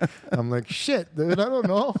start. I'm like, shit, dude, I don't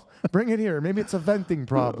know. Bring it here. Maybe it's a venting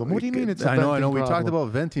problem. What do you mean it's a venting problem? I know. We talked about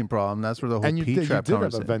venting problem. That's where the whole P-trap you did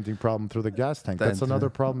have a venting problem through the gas tank. That's another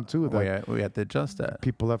problem, too. That we had to adjust that.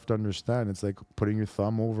 People have to understand. It's like putting your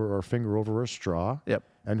thumb over or finger over a straw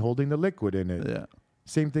and holding the liquid in it. Yeah.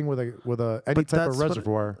 Same thing with any type of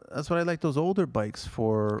reservoir. That's what I like those older bikes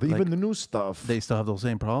for. Even the new stuff. They still have those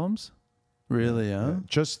same problems? Really, yeah.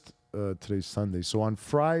 Just today's Sunday. So on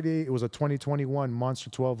Friday, it was a 2021 Monster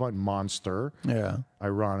 1200. Monster. Yeah.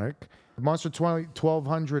 Ironic. Monster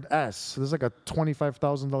 1200S. So this is like a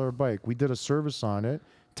 $25,000 bike. We did a service on it.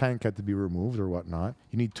 Tank had to be removed or whatnot.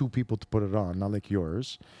 You need 2 people to put it on, not like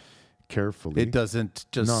yours. Carefully. It doesn't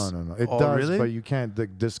just... No. It does, really? but you can't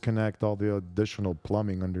disconnect all the additional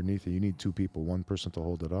plumbing underneath it. You need 2 people, 1 person to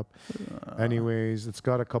hold it up. Anyways, it's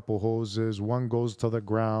got a couple hoses. One goes to the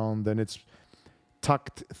ground, then it's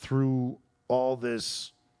tucked through all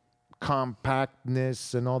this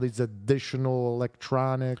compactness and all these additional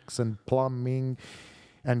electronics and plumbing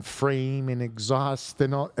and frame and exhaust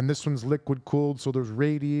and all, and this one's liquid cooled, so there's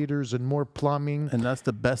radiators and more plumbing. And that's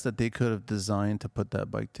the best that they could have designed to put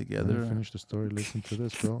that bike together. Let me finish the story. Listen to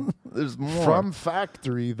this, bro. There's more. From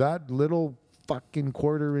factory, that little fucking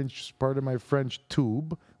 1/4 inch, part of my French,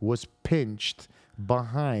 tube was pinched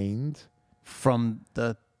behind. From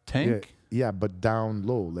the tank? Yeah, but down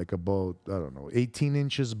low, like about, 18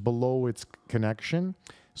 inches below its connection.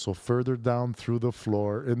 So further down through the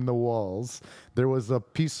floor, in the walls, there was a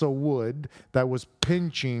piece of wood that was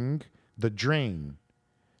pinching the drain.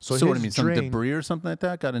 So what do you mean, some debris or something like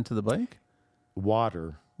that got into the bike?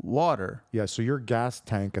 Water. Yeah, so your gas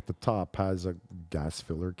tank at the top has a gas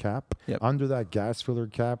filler cap. Yep. Under that gas filler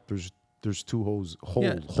cap, there's 2 holes.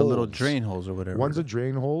 The little drain holes or whatever. One's a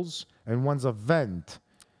drain holes and one's a vent.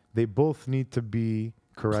 They both need to be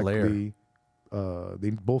correctly... they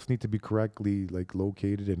both need to be correctly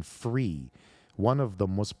located and free. One of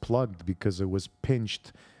them was plugged because it was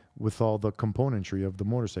pinched with all the componentry of the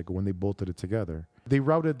motorcycle when they bolted it together. They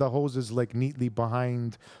routed the hoses neatly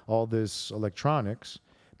behind all this electronics,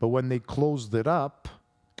 but when they closed it up,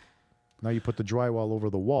 now you put the drywall over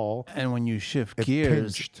the wall. And when you shift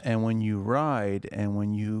gears, pinched. And when you ride, and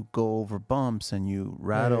when you go over bumps and you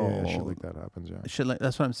rattle, shit like that happens. Yeah,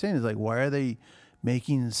 that's what I'm saying. Is why are they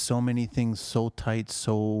making so many things so tight,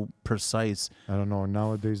 so precise? I don't know.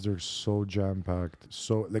 Nowadays, they're so jam-packed.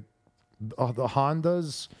 So, the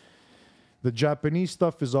Hondas, the Japanese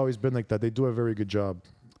stuff has always been like that. They do a very good job.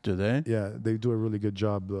 Do they? Yeah, they do a really good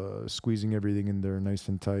job squeezing everything in there nice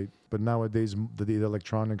and tight. But nowadays, the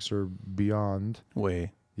electronics are beyond.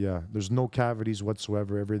 Way. Yeah, there's no cavities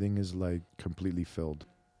whatsoever. Everything is, completely filled.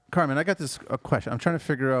 Carmen, I got a question. I'm trying to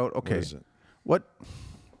figure out, okay, what is it?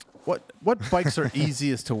 What bikes are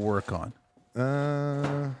easiest to work on?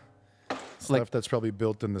 Stuff that's probably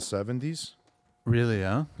built in the 70s. Really,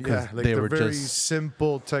 huh? Yeah, they were very just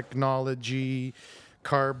simple technology,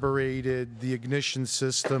 carbureted. The ignition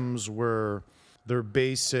systems they're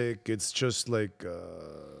basic. It's just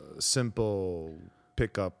simple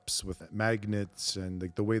pickups with magnets, and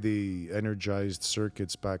the way they energized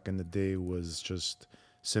circuits back in the day was just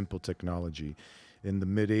simple technology. In the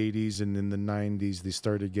mid-'80s and in the '90s, they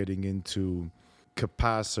started getting into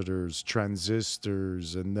capacitors,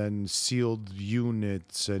 transistors, and then sealed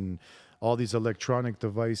units and all these electronic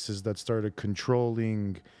devices that started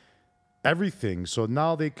controlling everything. So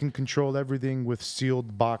now they can control everything with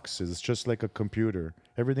sealed boxes. It's just like a computer.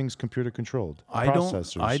 Everything's computer controlled.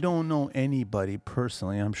 Processors. I don't know anybody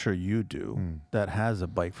personally, I'm sure you do, that has a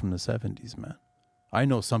bike from the 70s, man. I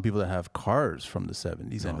know some people that have cars from the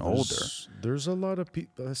 70s and older. There's a lot of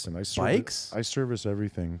people. Listen, I service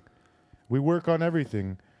everything. We work on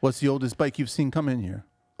everything. What's the oldest bike you've seen come in here?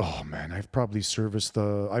 Oh man, I've serviced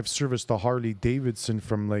the Harley Davidson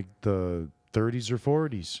from the 30s or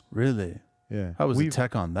 40s. Really? Yeah. How was the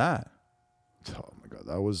tech on that? Oh my god,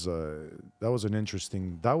 that was an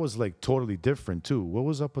interesting. That was totally different too. What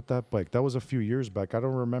was up with that bike? That was a few years back. I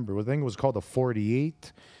don't remember. I think it was called a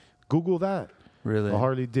 48. Google that. Really? A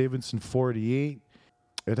Harley Davidson 48.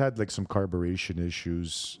 It had some carburation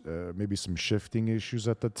issues, maybe some shifting issues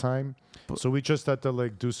at the time. So we just had to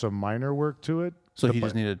do some minor work to it. So he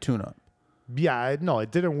just needed a tune-up. Yeah, no,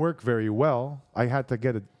 it didn't work very well. I had to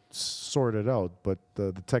get it sorted out, but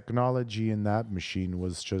the technology in that machine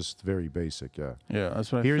was just very basic. Yeah. Yeah,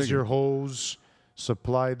 that's what I Here's figured. your hose.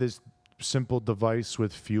 Supply this simple device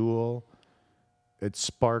with fuel. It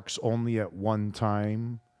sparks only at one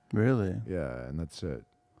time. Really? Yeah, and that's it.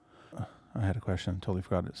 I had a question. Totally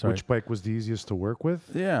forgot it. Sorry. Which bike was the easiest to work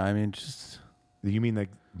with? Yeah, I mean, just... You mean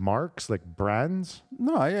marks, brands?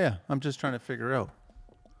 No, yeah. I'm just trying to figure out.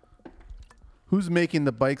 Who's making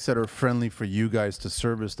the bikes that are friendly for you guys to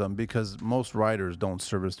service them? Because most riders don't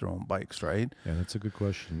service their own bikes, right? Yeah, that's a good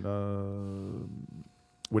question.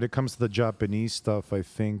 When it comes to the Japanese stuff, I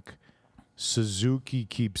think Suzuki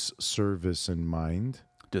keeps service in mind.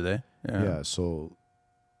 Do they? Yeah, so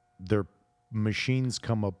they're machines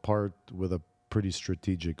come apart with a pretty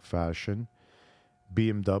strategic fashion.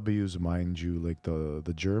 BMWs, mind you, like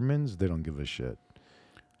the Germans, they don't give a shit.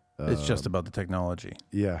 It's just about the technology.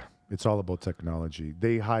 Yeah, it's all about technology.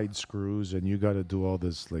 They hide screws, and you got to do all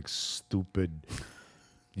this like stupid.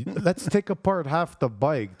 Let's take apart half the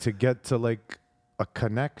bike to get to like a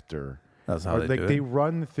connector. That's how they do they it.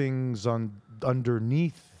 run things on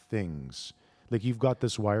underneath things. Like you've got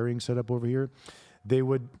this wiring set up over here. They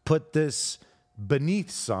would put this beneath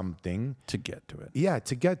something To get to it. Yeah,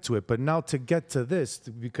 to get to it. But now to get to this,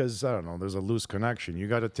 because I don't know, there's a loose connection. You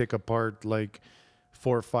got to take apart like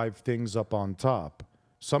 4 or 5 things up on top.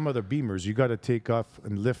 Some of the Beamers, you got to take off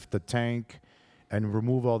and lift the tank and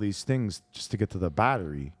remove all these things just to get to the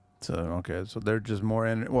battery. So okay, so they're just more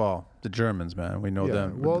the Germans, man, we know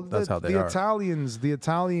them. Well, that's how they the are. The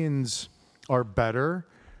Italians are better.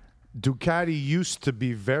 Ducati used to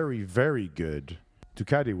be very, very good.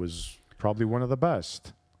 Ducati was probably one of the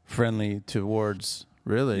best. Friendly towards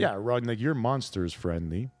really. Yeah, Rod, like your Monster's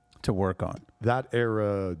friendly. To work on. That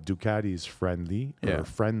era, Ducati's friendly or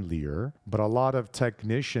friendlier, but a lot of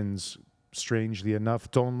technicians, strangely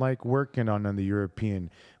enough, don't like working on the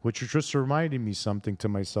European, which just reminded me something to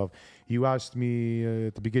myself. You asked me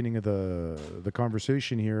at the beginning of the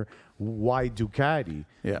conversation here, why Ducati?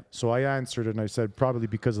 Yeah. So I answered and I said probably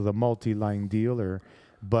because of the multi-line dealer.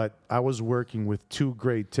 But I was working with 2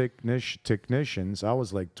 great technicians. I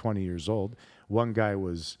was like 20 years old. One guy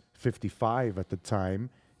was 55 at the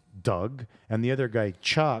time, Doug, and the other guy,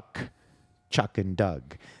 Chuck and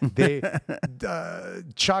Doug.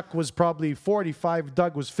 Chuck was probably 45,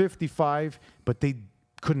 Doug was 55, but they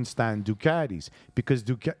couldn't stand Ducatis because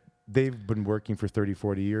they've been working for 30,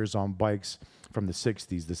 40 years on bikes from the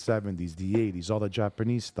 60s, the 70s, the 80s, all the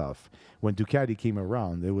Japanese stuff. When Ducati came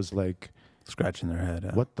around, it was like... Scratching their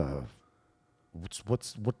head. What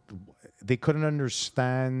they couldn't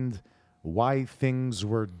understand why things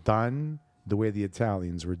were done the way the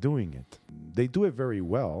Italians were doing it. They do it very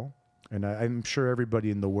well, and I'm sure everybody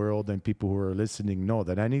in the world and people who are listening know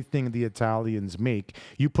that anything the Italians make,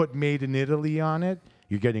 you put made in Italy on it,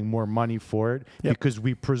 you're getting more money for it because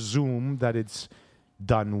we presume that it's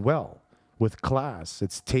done well with class.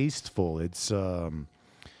 It's tasteful. It's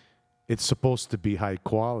supposed to be high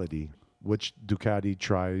quality, which Ducati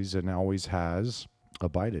tries and always has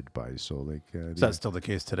abided by. So, like, is that still the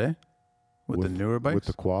case today with the newer bikes? With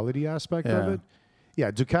the quality aspect of it?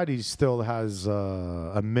 Yeah, Ducati still has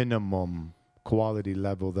a minimum quality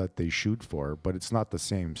level that they shoot for, but it's not the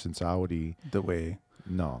same since Audi.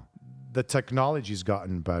 No. The technology's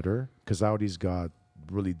gotten better because Audi's got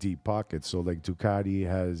really deep pockets. So, like, Ducati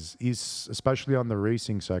especially on the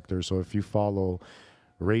racing sector. So, if you follow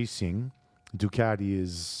racing, Ducati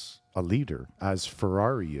is a leader, as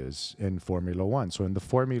Ferrari is in Formula One. So in the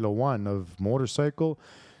Formula One of motorcycle,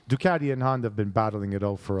 Ducati and Honda have been battling it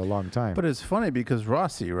out for a long time. But it's funny because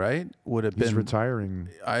Rossi, right, He's retiring.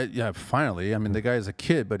 Finally. I mean, the guy's a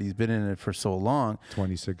kid, but he's been in it for so long.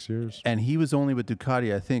 26 years. And he was only with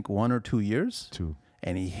Ducati, I think, 1 or 2 years. 2.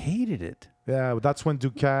 And he hated it. Yeah, that's when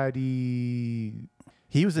Ducati...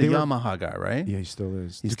 He was a Yamaha guy, right? Yeah, he still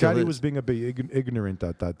is. Ducati was being a bit ignorant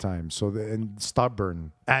at that time, and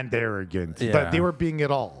stubborn and arrogant. Yeah. But they were being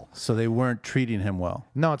it all. So they weren't treating him well.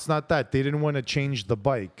 No, it's not that. They didn't want to change the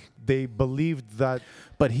bike. They believed that...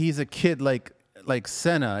 But he's a kid like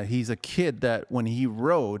Senna. He's a kid that when he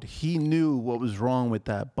rode, he knew what was wrong with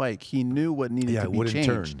that bike. He knew what needed to be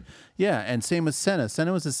changed. Turn. Yeah, and same with Senna.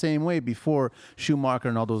 Senna was the same way before Schumacher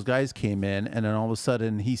and all those guys came in, and then all of a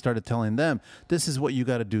sudden he started telling them, "This is what you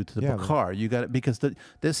got to do to the car. You got because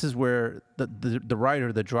this is where the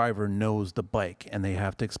rider, the driver knows the bike, and they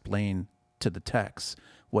have to explain to the techs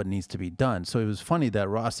what needs to be done." So it was funny that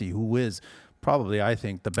Rossi, who is probably, I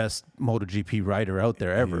think, the best MotoGP rider out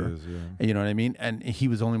there ever. He is, You know what I mean? And he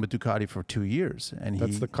was only with Ducati for 2 years. And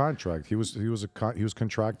that's the contract. He was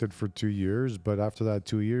contracted for 2 years, but after that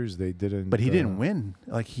 2 years, they didn't. But he didn't win.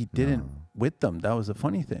 Like he didn't with them. That was the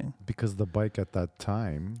funny thing. Because the bike at that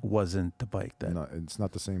time wasn't the bike that. No, it's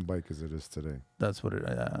not the same bike as it is today. That's what it.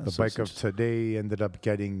 The bike of today ended up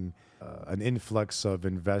getting an influx of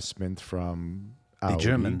investment from Audi, the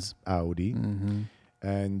Germans, Audi. Mm-hmm.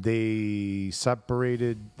 And they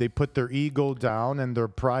put their ego down and their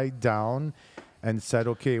pride down and said,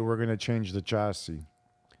 okay, we're going to change the chassis.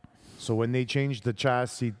 So when they changed the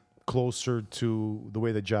chassis closer to the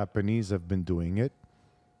way the Japanese have been doing it,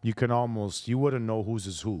 you wouldn't know whose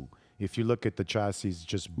is who. If you look at the chassis,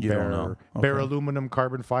 just bare aluminum,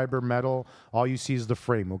 carbon fiber, metal. All you see is the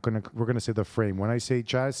frame. We're gonna say the frame. When I say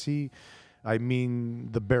chassis, I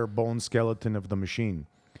mean the bare bone skeleton of the machine.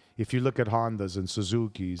 if you look at Hondas and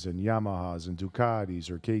Suzukis and Yamahas and Ducatis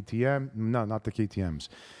or KTM, no, not the KTMs.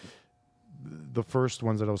 The first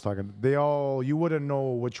ones that I was talking, you wouldn't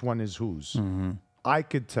know which one is whose. Mm-hmm. I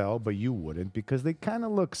could tell, but you wouldn't because they kind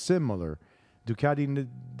of look similar. Ducati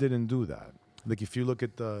didn't do that. Like if you look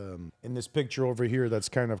at in this picture over here that's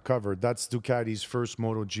kind of covered, that's Ducati's first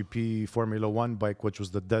MotoGP Formula One bike, which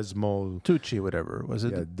was the Desmo Tucci, whatever was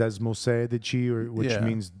it? Yeah, Desmo 16, which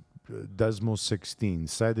means Desmo 16.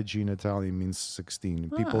 16 in Italian means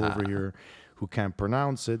 16. People over here who can't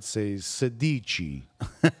pronounce it say Sedici.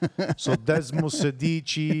 So Desmo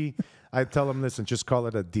Sedici, I tell them, listen, just call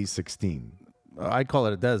it a D16. I call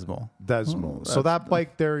it a Desmo. Desmo. So that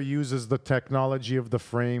bike there uses the technology of the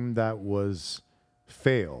frame that was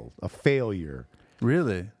a failure.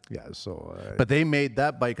 Really? Yeah. So. But they made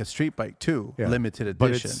that bike a street bike too, limited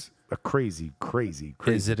edition. But it's a crazy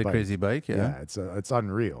Is it a bike. Crazy bike? Yeah. Yeah. It's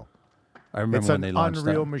unreal. I remember when they launched It's an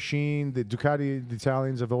unreal that. machine. The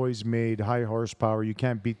Italians have always made high horsepower. You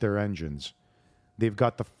can't beat their engines. They've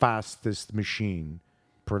got the fastest machine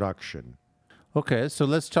production. Okay, so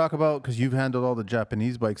let's talk about, because you've handled all the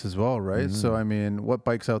Japanese bikes as well, right? Mm-hmm. So, I mean, what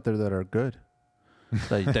bikes out there that are good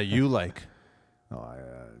that you like? No,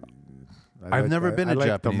 I've never been a like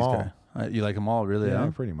Japanese them all. guy. You like them all, really? Yeah,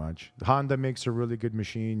 huh? pretty much. Honda makes a really good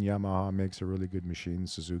machine. Yamaha makes a really good machine.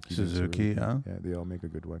 Suzuki, huh? Yeah, they all make a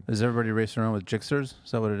good one. Is everybody racing around with Gixxers?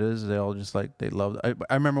 Is that what it is? They all just like, they love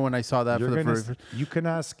I remember when I saw that for the first. You can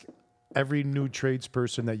ask every new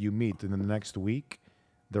tradesperson that you meet in the next week.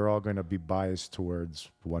 They're all going to be biased towards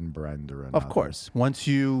one brand or another. Of course. Once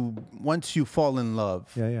you fall in love,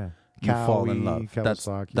 yeah. you fall in love.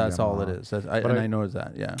 Kawasaki, That's all Yamaha. it is. I know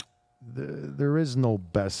that, yeah. There is no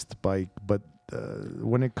best bike, but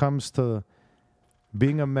when it comes to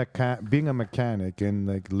being a mechanic and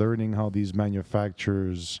like learning how these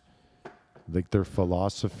manufacturers, like their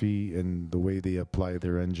philosophy and the way they apply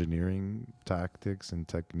their engineering tactics and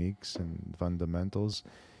techniques and fundamentals,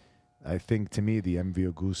 I think to me the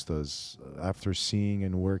MV Agustas, after seeing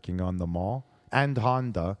and working on them all, and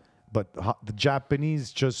Honda, but the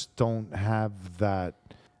Japanese just don't have that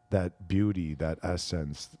beauty, that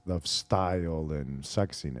essence of style and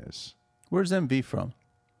sexiness. Where's MV from?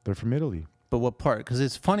 They're from Italy. But what part? Because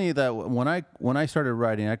it's funny that when I started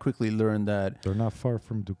riding, I quickly learned that They're not far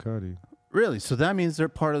from Ducati. Really, so that means they're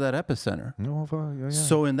part of that epicenter. No, yeah.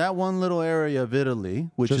 So in that one little area of Italy,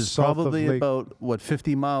 which Just is south of probably Lake- about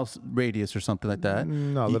 50 miles radius or something like that.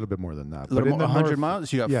 No, a little bit more than that. But in the 100 north-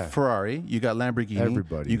 miles, you got Ferrari, you got Lamborghini,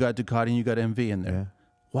 Everybody. you got Ducati, and you got MV in there. Yeah.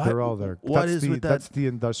 What? They're all there. What is with that? That's the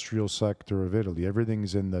industrial sector of Italy.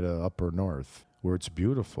 Everything's in the upper north, where it's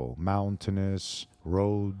beautiful, mountainous,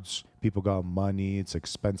 roads. People got money. It's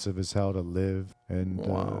expensive as hell to live. And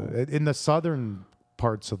in the southern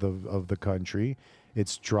parts of the country,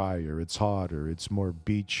 it's drier, it's hotter, it's more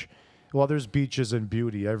beach. Well, there's beaches and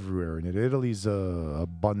beauty everywhere in it. Italy's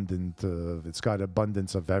abundant. It's got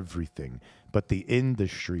abundance of everything. But the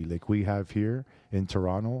industry, like we have here in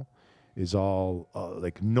Toronto, is all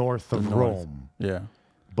like north of Rome. Yeah.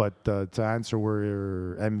 But to answer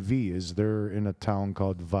where MV is, they're in a town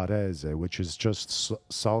called Varese, which is just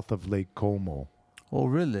south of Lake Como. Oh,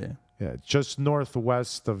 really? Yeah, just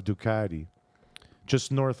northwest of Ducati.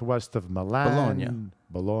 Just northwest of Milan.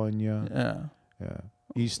 Bologna. Yeah.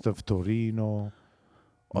 East of Torino.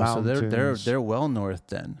 Oh, so they're well north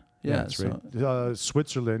then. Yeah, that's right.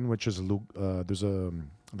 Switzerland, which is there's a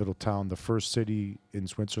little town. The first city in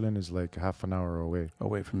Switzerland is like half an hour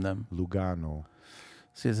away from them. Lugano.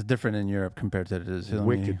 See, it's different in Europe compared to it is.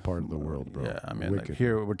 Wicked part of the world, bro. Yeah, I mean, like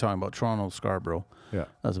here we're talking about Toronto, Scarborough. Yeah.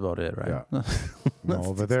 That's about it, right? Yeah. No,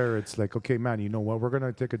 over there it's like, okay, man, you know what? We're going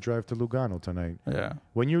to take a drive to Lugano tonight. Yeah.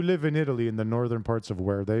 When you live in Italy, in the northern parts of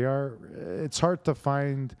where they are, it's hard to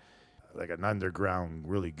find like an underground,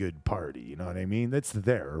 really good party. You know what I mean? It's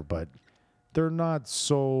there, but they're not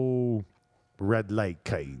so red light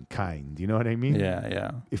kind. You know what I mean?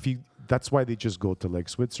 Yeah. That's why they just go to like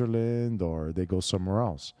Switzerland or they go somewhere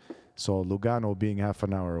else. So Lugano being half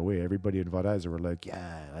an hour away, everybody in Varese were like,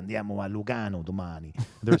 yeah, andiamo a Lugano domani.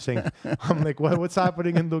 They're saying, I'm like, what's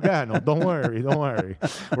happening in Lugano? Don't worry.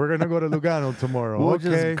 We're going to go to Lugano tomorrow. We'll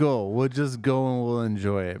okay. just go and we'll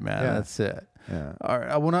enjoy it, man. Yeah. That's it. Yeah. All right.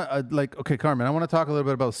 I want to, okay, Carmen, I want to talk a little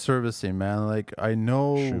bit about servicing, man. Like, I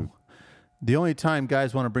know the only time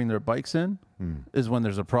guys want to bring their bikes in is when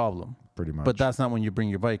there's a problem. Pretty much. But that's not when you bring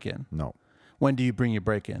your bike in. No. When do you bring your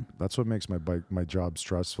bike in? That's what makes my job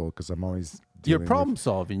stressful because I'm always You're problem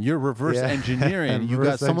solving. You're reverse engineering. You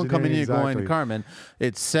got someone coming in here going, Carmen,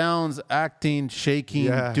 it sounds acting,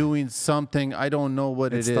 shaking, doing something. I don't know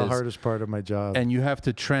what it is. It's the hardest part of my job. And you have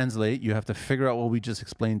to translate. You have to figure out what we just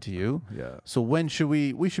explained to you. Yeah. So when should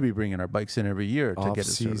we should be bringing our bikes in every year to get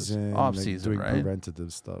it serviced. Off season, doing right?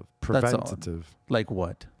 Preventative stuff. Preventative. Like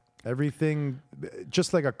what? Everything,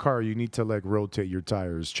 just like a car, you need to like rotate your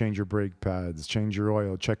tires, change your brake pads, change your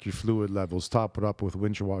oil, check your fluid levels, top it up with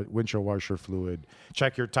windshield washer fluid,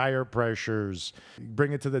 check your tire pressures,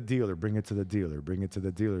 bring it to the dealer.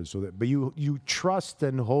 So that, but you trust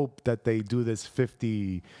and hope that they do this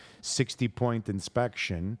 50, 60 point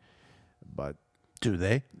inspection, but do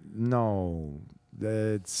they? No.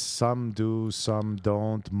 Some do, some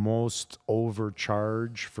don't. Most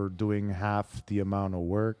overcharge for doing half the amount of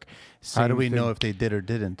work. How do we know if they did or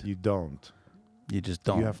didn't? You don't. You just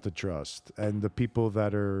don't. You have to trust. And the people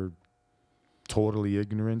that are totally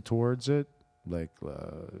ignorant towards it, like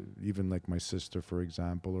even like my sister, for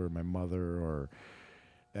example, or my mother, or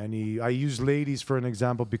I use ladies for an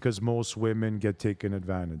example because most women get taken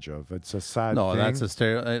advantage of. It's a sad thing. No, that's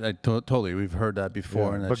a totally. We've heard that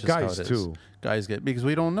before. And that's but just guys how it is. Too. Guys get, because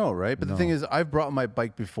we don't know, right? But the thing is, I've brought my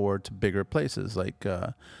bike before to bigger places, like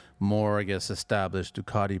more, I guess, established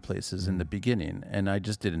Ducati places in the beginning. And I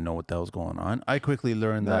just didn't know what the hell was going on. I quickly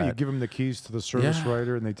learned that. You give them the keys to the service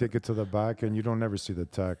writer and they take it to the back and you don't ever see the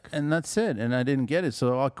tech. And that's it. And I didn't get it.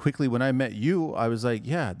 So I quickly, when I met you, I was like,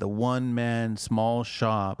 yeah, the one-man small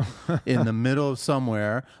shop in the middle of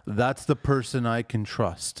somewhere, that's the person I can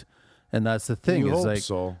trust. And that's the thing. You is hope like,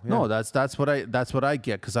 so. Yeah. No, that's what I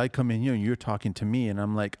get, because I come in here and you're talking to me, and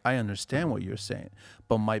I'm like, I understand what you're saying,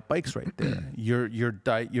 but my bike's right there. You're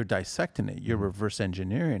dissecting it. You're reverse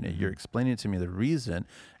engineering it. You're explaining to me the reason,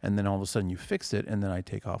 and then all of a sudden you fix it, and then I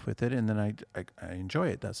take off with it, and then I enjoy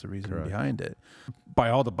it. That's the reason behind it. By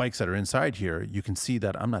all the bikes that are inside here, you can see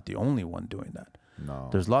that I'm not the only one doing that. No,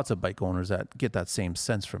 there's lots of bike owners that get that same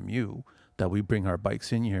sense from you, that we bring our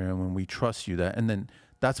bikes in here, and when we trust you, that, and then.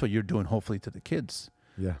 That's what you're doing, hopefully, to the kids.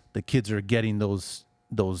 Yeah. The kids are getting those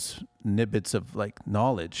nibbits of like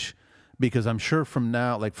knowledge, because I'm sure for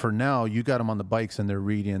now, you got them on the bikes and they're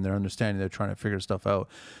reading and they're understanding, they're trying to figure stuff out.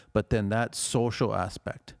 But then that social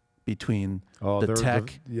aspect between the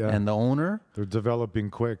tech and the owner. They're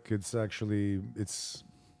developing quick. It's actually, it's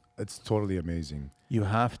totally amazing. You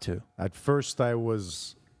have to. At first, I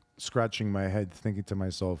was scratching my head thinking to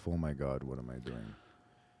myself, oh my God, what am I doing?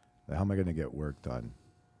 How am I going to get work done?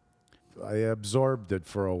 I absorbed it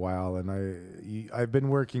for a while, and I've been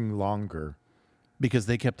working longer. Because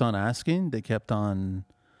they kept on asking? They kept on...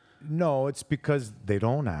 No, it's because they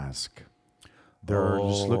don't ask. They're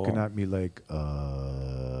just looking at me like,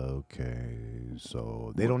 okay.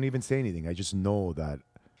 So they don't even say anything. I just know that.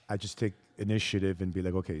 I just take initiative and be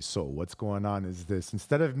like, okay, so what's going on is this.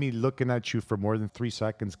 Instead of me looking at you for more than 3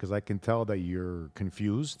 seconds because I can tell that you're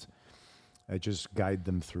confused, I just guide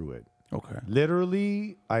them through it. Okay.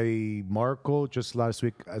 Literally, Marco, just last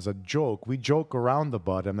week, as a joke, we joke around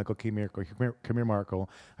about it. I'm like, okay, Marco, come here, Marco.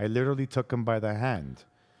 I literally took him by the hand.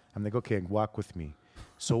 I'm like, okay, walk with me.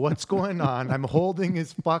 So what's going on? I'm holding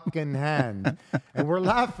his fucking hand, and we're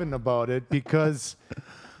laughing about it because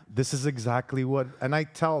this is exactly what, and I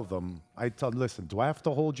tell them, listen, do I have to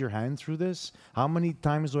hold your hand through this? How many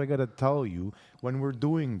times do I got to tell you when we're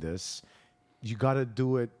doing this? You got to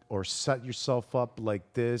do it or set yourself up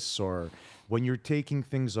like this, or when you're taking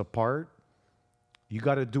things apart, you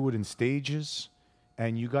got to do it in stages,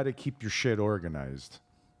 and you got to keep your shit organized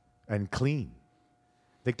and clean.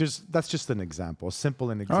 Like that's just an example, a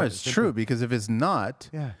simple example. Oh, it's true, because if it's not,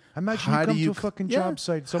 imagine you come to a fucking job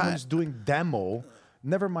site, someone's doing demo.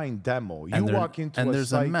 Never mind demo. You walk into a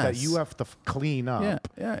site that you have to clean up.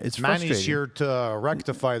 Yeah, it's frustrating. Manny's here to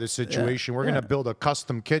rectify the situation. We're going to build a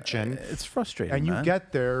custom kitchen. It's frustrating, and you man.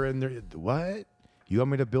 get there, and they're, what? You want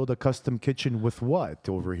me to build a custom kitchen with what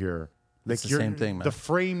over here? Like it's the same thing, man. The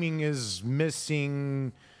framing is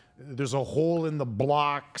missing. There's a hole in the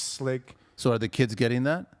blocks. Like, so are the kids getting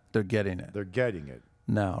that? They're getting it. They're getting it.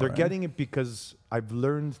 No, they're getting it because I've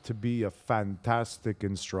learned to be a fantastic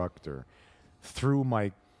instructor through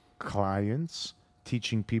my clients,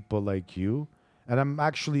 teaching people like you. And I'm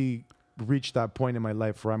actually reached that point in my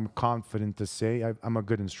life where I'm confident to say I'm a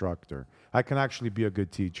good instructor. I can actually be a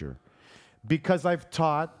good teacher because I've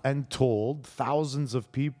taught and told thousands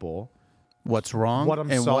of people what's wrong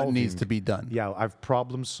and what needs to be done. Yeah, I've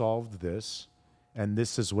problem solved this, and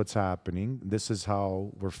this is what's happening. This is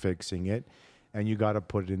how we're fixing it. And you got to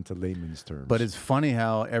put it into layman's terms. But it's funny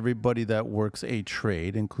how everybody that works a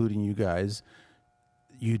trade, including you guys,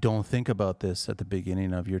 you don't think about this at the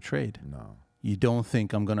beginning of your trade. No. You don't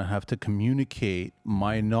think I'm going to have to communicate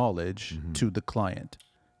my knowledge to the client.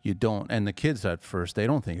 You don't. And the kids at first, they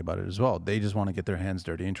don't think about it as well. They just want to get their hands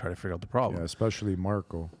dirty and try to figure out the problem. Yeah, especially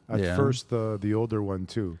Marco. At first, the older one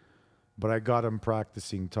too. But I got him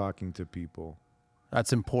practicing talking to people.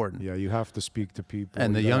 That's important. Yeah, you have to speak to people.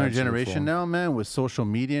 And the younger generation now, man, with social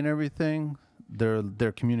media and everything,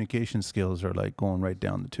 their communication skills are like going right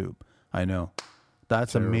down the tube. I know.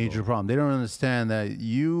 That's terrible. A major problem. They don't understand that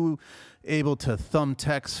you able to thumb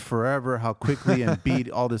text forever, how quickly and beat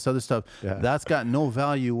all this other stuff. Yeah. That's got no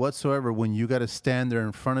value whatsoever when you got to stand there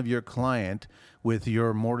in front of your client with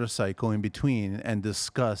your motorcycle in between and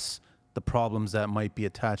discuss the problems that might be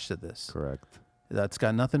attached to this. Correct. That's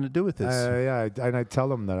got nothing to do with this. Yeah, and I tell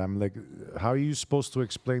them that. I'm like, how are you supposed to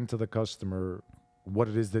explain to the customer what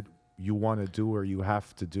it is that you want to do or you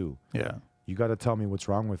have to do? Yeah. You got to tell me what's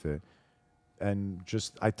wrong with it. And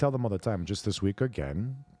I tell them all the time, just this week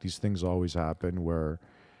again, these things always happen where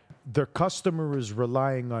their customer is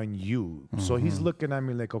relying on you. So he's looking at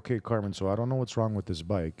me like, okay, Carmen, so I don't know what's wrong with this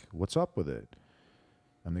bike. What's up with it?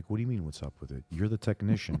 I'm like, what do you mean what's up with it? You're the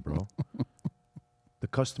technician, bro. The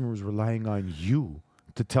customer is relying on you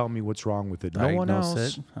to tell me what's wrong with it. No one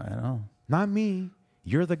else. I know. Not me.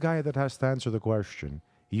 You're the guy that has to answer the question.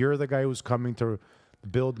 You're the guy who's coming to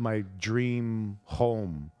build my dream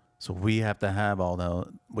home. So we have to have all the.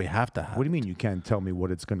 We have to have. What do you mean you can't tell me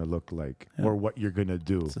what it's going to look like or what you're going to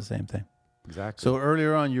do? It's the same thing. Exactly. So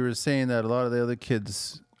earlier on, you were saying that a lot of the other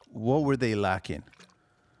kids, what were they lacking?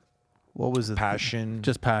 What was it? Passion.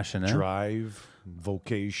 Just passion, drive,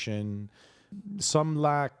 vocation. Some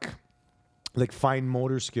lack like fine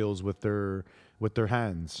motor skills with their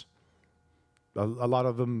hands. A lot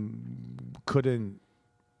of them couldn't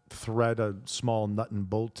thread a small nut and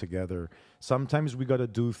bolt together. Sometimes we got to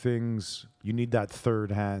do things. You need that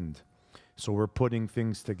third hand. So we're putting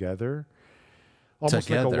things together. Almost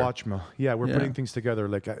like a watch mill. Yeah, we're putting things together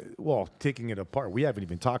like, taking it apart. We haven't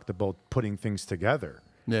even talked about putting things together.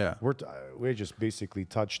 Yeah. We just basically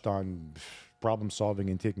touched on problem solving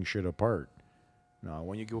and taking shit apart. No,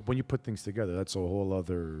 when you put things together, that's a whole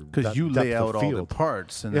other. Because you lay out all the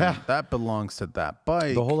parts, and that belongs to that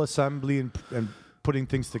bike. The whole assembly and putting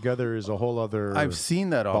things together is a whole other. I've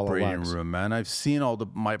seen that operating room, man. I've seen all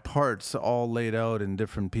my parts all laid out in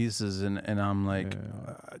different pieces, and I'm like,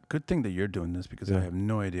 good thing that you're doing this because I have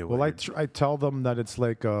no idea what. Well, I tell them that it's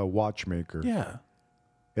like a watchmaker. Yeah,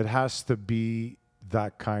 it has to be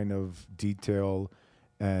that kind of detail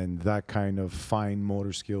and that kind of fine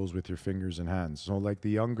motor skills with your fingers and hands. So like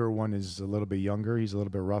the younger one is a little bit younger. He's a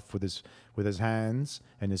little bit rough with his hands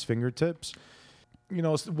and his fingertips. You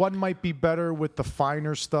know, one might be better with the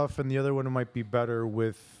finer stuff and the other one might be better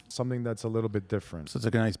with something that's a little bit different. So it's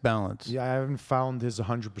like a nice balance. Yeah, I haven't found his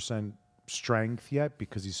 100% strength yet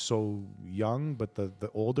because he's so young, but the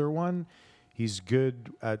older one, he's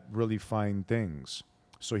good at really fine things.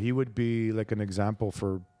 So he would be like an example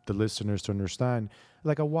for the listeners to understand,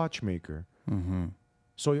 like a watchmaker. Mm-hmm.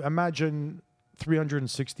 So imagine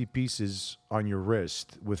 360 pieces on your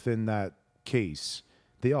wrist within that case.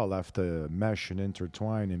 They all have to mesh and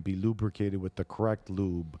intertwine and be lubricated with the correct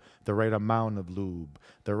lube, the right amount of lube,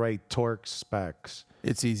 the right torque specs.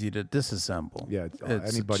 It's easy to disassemble. Yeah,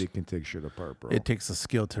 anybody can take shit apart, bro. It takes a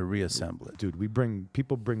skill to reassemble it. Dude,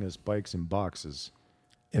 people bring us bikes in boxes.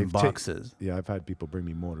 In boxes? Yeah, I've had people bring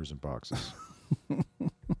me motors in boxes.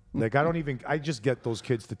 Like, I just get those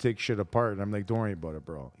kids to take shit apart, and I'm like, don't worry about it,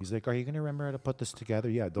 bro. He's like, are you going to remember how to put this together?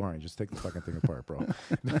 Yeah, don't worry. Just take the fucking thing apart, bro.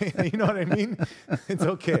 You know what I mean? It's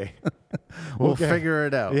okay. We'll figure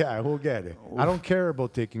it out. Yeah, we'll get it. I don't care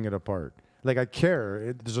about taking it apart. Like, I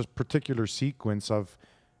care. There's a particular sequence of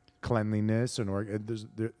cleanliness,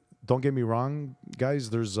 don't get me wrong,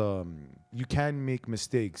 guys. You can make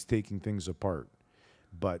mistakes taking things apart,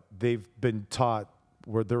 but they've been taught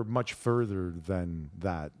where they're much further than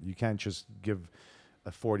that. You can't just give a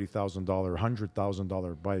 $40,000,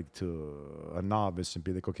 $100,000 bike to a novice and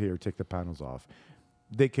be like, okay, here, take the panels off.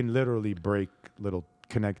 They can literally break little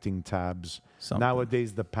connecting tabs.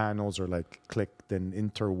 Nowadays, the panels are like clicked and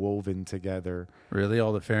interwoven together. Really?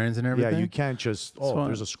 All the fairings and everything? Yeah, you can't just,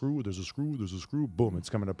 there's a screw, boom, it's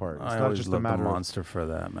coming apart. It's not just a matter of monster for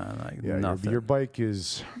that, man. Like, nothing. Your bike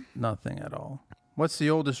is... Nothing at all. What's the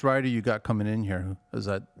oldest rider you got coming in here? Is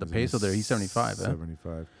that the Peso there? He's 75,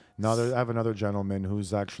 75. Now, I have another gentleman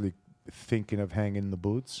who's actually thinking of hanging the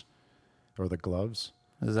boots or the gloves.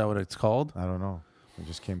 Is that what it's called? I don't know. It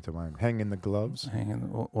just came to mind. Hanging the gloves.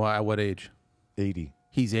 Well, at what age? 80.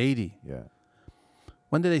 He's 80? Yeah.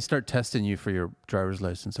 When did they start testing you for your driver's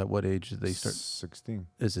license? At what age did they start? 16.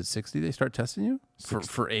 Is it 60 they start testing you?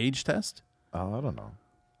 For age test? I don't know.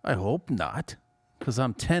 I hope not, because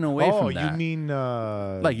I'm 10 away from that. Oh, you mean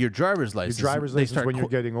like your driver's license? Your driver's license when you're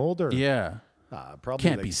getting older? Yeah. Probably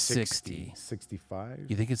Can't like be 60. 65.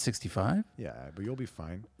 You think it's 65? Yeah, but you'll be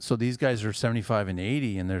fine. So these guys are 75 and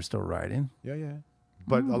 80 and they're still riding? Yeah.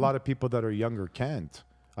 But a lot of people that are younger can't.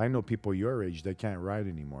 I know people your age that can't ride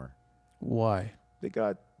anymore. Why? They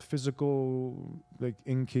got physical like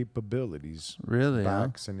incapabilities. Really?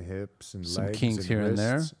 Backs and hips and Some legs kinks and here wrists.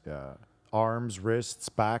 and there? Yeah. Arms, wrists,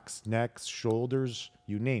 backs, necks, shoulders,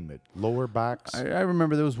 you name it. Lower backs. I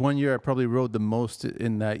remember there was one year I probably rode the most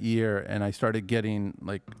in that year, and I started getting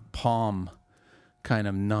like palm kind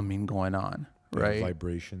of numbing going on, right?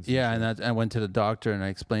 Vibrations. Yeah, and I went to the doctor and I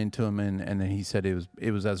explained to him, and then he said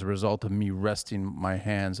it was as a result of me resting my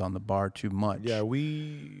hands on the bar too much. Yeah,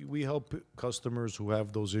 we help customers who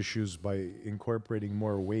have those issues by incorporating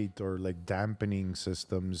more weight or like dampening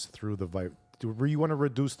systems through the you want to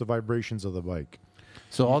reduce the vibrations of the bike.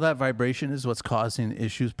 So all that vibration is what's causing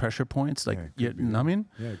issues, pressure points, like numbing.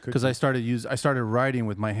 Yeah, it could because I started riding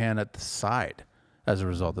with my hand at the side as a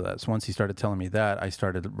result of that. So once he started telling me that, I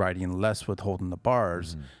started riding less with holding the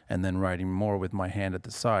bars and then riding more with my hand at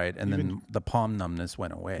the side, and then the palm numbness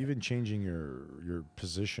went away. Even changing your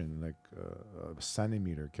position, like a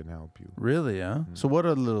centimeter, can help you. Really, huh? So what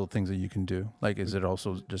are the little things that you can do? Like, is it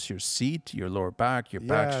also just your seat, your lower back, your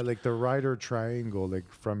back? Yeah, like the rider triangle,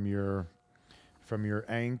 like from your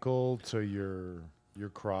ankle to your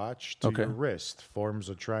crotch to your wrist forms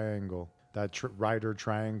a triangle. That rider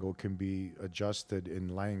triangle can be adjusted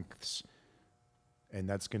in lengths, and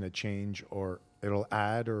that's going to change, or it'll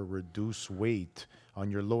add or reduce weight on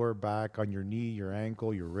your lower back, on your knee, your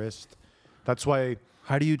ankle, your wrist. That's why.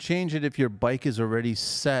 How do you change it if your bike is already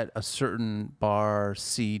set a certain bar,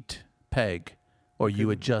 seat, peg, or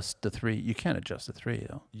you adjust the three? You can't adjust the three,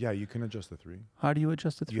 though. Yeah, you can adjust the three. How do you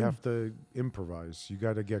adjust the three? You have to improvise. You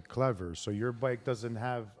got to get clever. So your bike doesn't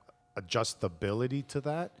have adjustability to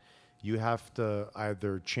that. You have to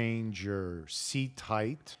either change your seat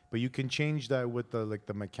height, but you can change that with the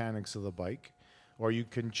mechanics of the bike, or you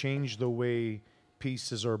can change the way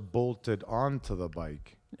pieces are bolted onto the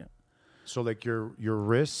bike. Yeah. So like your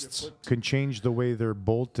wrists can change the way they're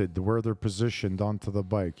bolted, where they're positioned onto the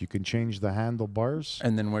bike. You can change the handlebars.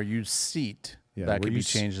 And then where you seat, that can be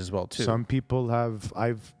changed as well too. Some people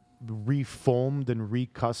I've refoamed and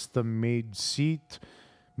re-custom made seat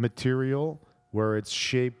material where it's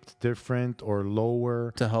shaped different or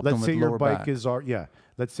lower. To help them with lower back.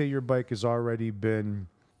 Let's say your bike has already been,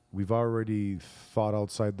 we've already thought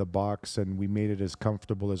outside the box and we made it as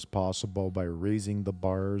comfortable as possible by raising the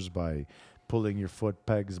bars, by pulling your foot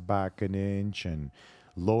pegs back an inch and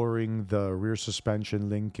lowering the rear suspension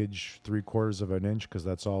linkage 3/4 of an inch, because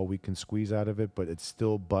that's all we can squeeze out of it, but it's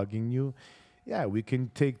still bugging you. Yeah, we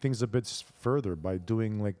can take things a bit further by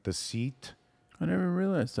doing like the seat. I never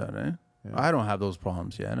realized that, eh? Yeah. I don't have those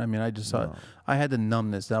problems yet. I mean, I just thought I had the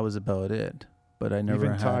numbness. That was about it. But I never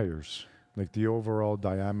Even had. tires, like the overall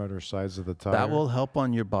diameter size of the tire. That will help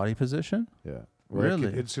on your body position? Yeah.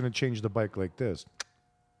 Really? It's going to change the bike like this.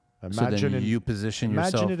 Imagine so then you position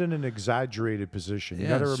yourself. Imagine it in an exaggerated position. You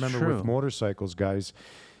got to remember with motorcycles, guys,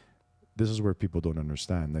 this is where people don't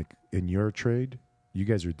understand. Like in your trade, you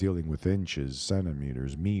guys are dealing with inches,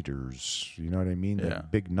 centimeters, meters. You know what I mean? Yeah.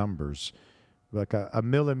 Like big numbers. Like a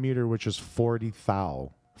millimeter, which is 40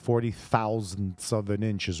 thousandths of an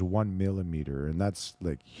inch is 1 millimeter. And that's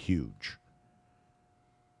like huge.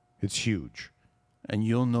 It's huge. And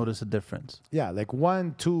you'll notice a difference. Yeah, like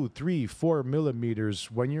 1, 2, 3, 4 millimeters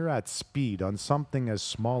when you're at speed on something as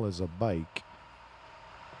small as a bike,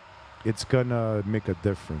 it's gonna make a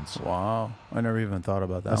difference. Wow. I never even thought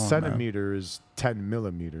about that. A centimeter is 10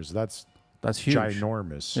 millimeters. That's huge.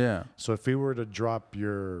 Ginormous. Yeah. So if we were to drop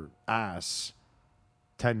your ass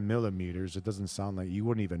 10 millimeters, it doesn't sound like you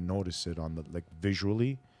wouldn't even notice it on the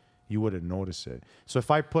visually. You wouldn't notice it. So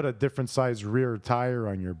if I put a different size rear tire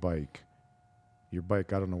on your bike, I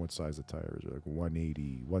don't know what size the tire is, like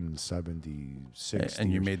 180, 170, 60.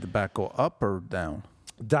 And you made the back go up or down?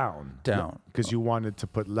 Down. Because you wanted to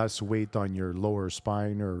put less weight on your lower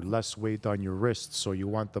spine or less weight on your wrists. So you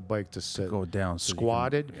want the bike to sit go down,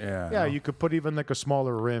 squatted. Yeah, you could put even like a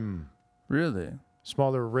smaller rim. Really?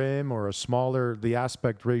 Smaller rim or the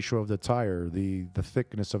aspect ratio of the tire, the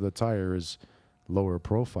thickness of the tire is lower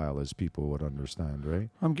profile, as people would understand, right?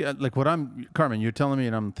 Carmen, you're telling me,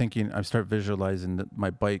 and I'm thinking, I start visualizing that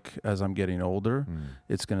my bike as I'm getting older,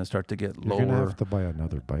 it's going to start to get lower. You're going to have to buy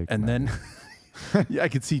another bike. And then I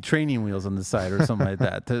could see training wheels on the side or something like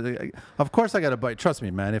that. Of course, I got to buy. Trust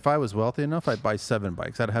me, man. If I was wealthy enough, I'd buy 7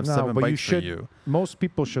 bikes. I'd have 7 bikes for you. Most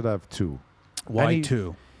people should have 2. Why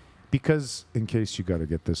 2? Because in case you got to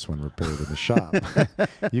get this one repaired in the shop,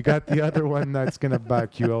 you got the other one that's going to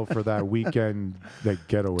back you out for that weekend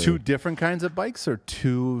getaway. Two different kinds of bikes or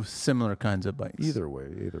two similar kinds of bikes? Either way,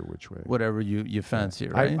 either which way. Whatever you fancy,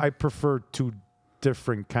 right? I prefer two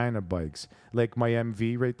different kind of bikes. Like my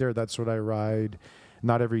MV right there, that's what I ride.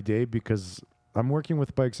 Not every day because I'm working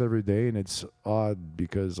with bikes every day, and it's odd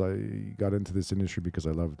because I got into this industry because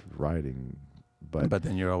I loved riding. But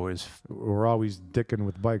then we're always dicking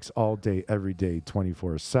with bikes all day, every day,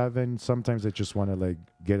 24/7. Sometimes I just want to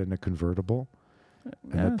get in a convertible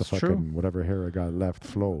and let the fucking whatever hair I got left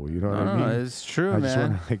flow. You know what I mean? It's true, I man. just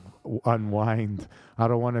want to unwind. I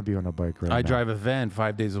don't want to be on a bike right now. I drive a van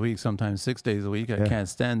 5 days a week, sometimes 6 days a week. I can't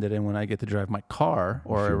stand it. And when I get to drive my car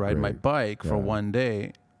or I ride my bike for one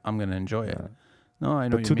day, I'm going to enjoy it. No, I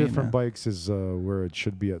know but two different bikes is where it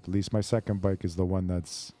should be. At least my second bike is the one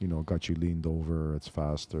that's got you leaned over. It's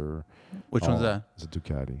faster. Which one's that? It's a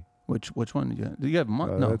Ducati. Which one? Do you have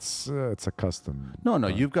no? It's a custom. No.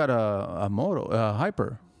 You've got a moto, a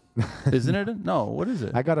Hyper, isn't it? No, what is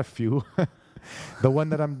it? I got a few. The one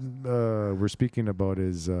that we're speaking about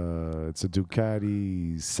is it's a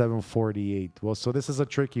Ducati 748. Well, so this is a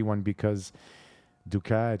tricky one because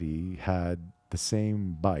Ducati had the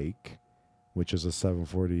same bike, which is a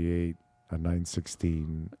 748, a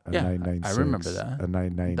 916, a 996. I remember that. A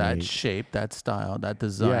 998. That shape, that style, that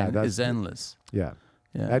design is endless. Yeah.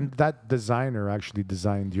 And that designer actually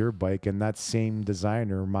designed your bike, and that same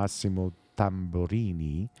designer, Massimo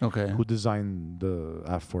Tamburini, who designed the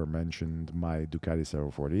aforementioned my Ducati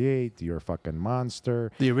 748, your fucking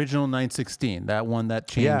monster. The original 916, that one that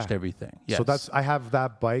changed everything. Yes. So I have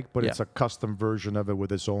that bike, but it's a custom version of it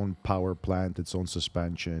with its own power plant, its own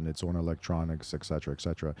suspension, its own electronics, etc.,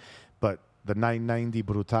 etc. But the 990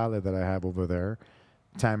 Brutale that I have over there,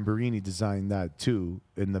 Tamburini designed that too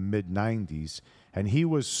in the mid-90s, and he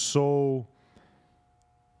was so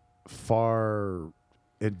far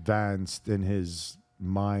advanced in his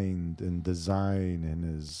mind and design and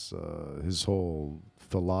his whole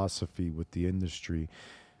philosophy with the industry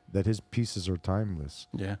that his pieces are timeless.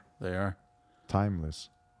 Yeah, they are timeless.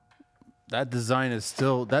 That design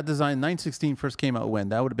 916 first came out when?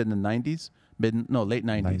 That would have been the 90s, late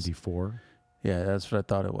 90s. 94. Yeah, that's what I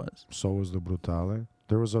thought it was. So was the Brutale.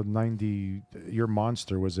 There was a 90. Your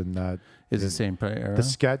monster was in that. Is the same era? The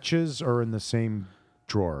sketches are in the same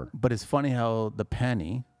drawer. But it's funny how the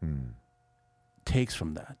penny takes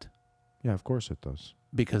from that. Yeah, of course it does.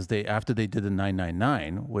 Because after they did the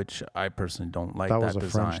 999, which I personally don't like that design. That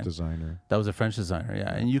was a French designer. That was a French designer,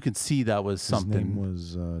 yeah. And you could see that was something.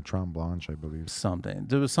 His name was Tremblanche, I believe. Something.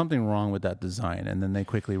 There was something wrong with that design. And then they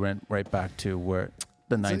quickly went right back to where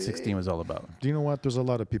the 916 was all about. Do you know what? There's a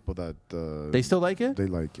lot of people that... they still like it? They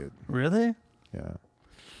like it. Really? Yeah.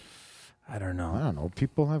 I don't know. I don't know.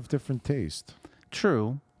 People have different taste.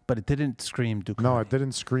 True, but it didn't scream Ducati. No, it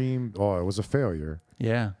didn't scream. Oh, it was a failure.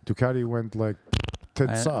 Yeah. Ducati went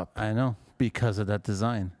tits up. I know, because of that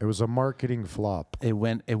design. It was a marketing flop. It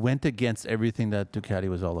went against everything that Ducati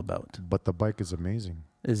was all about. But the bike is amazing.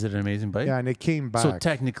 Is it an amazing bike? Yeah, and it came back. So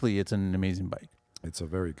technically, it's an amazing bike. It's a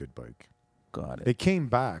very good bike. Got it. It came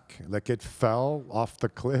back. It fell off the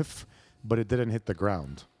cliff, but it didn't hit the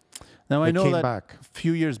ground. Now, I know that a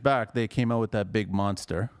few years back, they came out with that big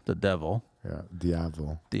monster, the Devil. Yeah,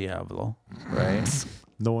 Diavolo, right?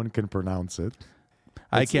 No one can pronounce it.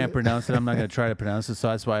 I can't pronounce it. I'm not going to try to pronounce it, so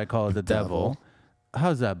that's why I call it the Devil.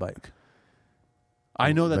 How's that bike?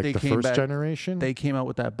 I know that they came back. The first generation? They came out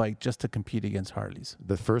with that bike just to compete against Harleys.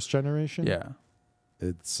 The first generation? Yeah.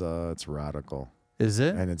 It's radical. Is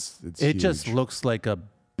it? And it's it huge. Just looks like a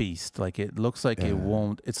beast. It looks like it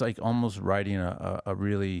won't. It's like almost riding a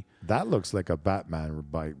really. That looks like a Batman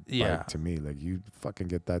bike to me. You fucking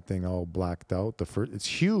get that thing all blacked out. It's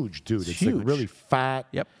huge, dude. It's huge. Really fat.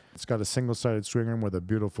 Yep. It's got a single-sided swing arm with a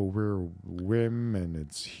beautiful rear rim, and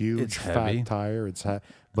it's huge. It's heavy. Fat tire.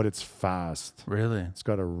 But it's fast. Really. It's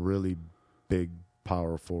got a really big,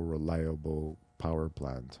 powerful, reliable power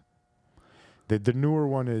plant. The newer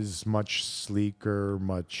one is much sleeker,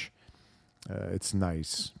 it's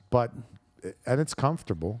nice, and it's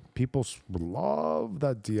comfortable. People love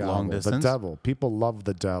that Diablo. Long distance? The Devil. People love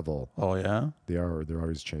the Devil. Oh yeah, they're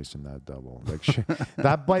always chasing that Devil.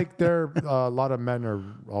 That bike there. A lot of men are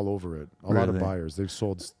all over it. A lot of buyers. They've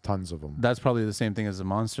sold tons of them. That's probably the same thing as the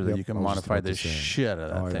Monster that you can modify the shit out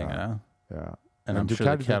of that thing. Yeah. Huh? Yeah. And I'm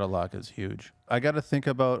sure the Cadillac is huge. I got to think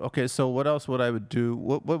about, okay, so what else would I would do?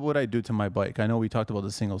 What would I do to my bike? I know we talked about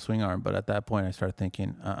the single swing arm, but at that point I started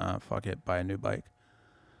thinking, fuck it, buy a new bike.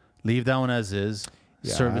 Leave that one as is,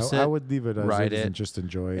 service it. I would leave it as ride it is it, and just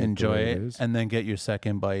enjoy it. Enjoy it, and then get your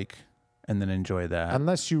second bike and then enjoy that.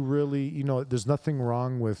 Unless you really, there's nothing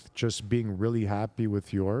wrong with just being really happy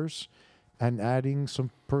with yours and adding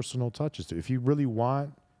some personal touches to it. If you really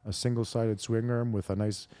want a single-sided swing arm with a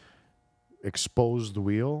nice exposed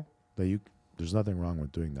wheel, there's nothing wrong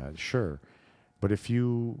with doing that, sure. But if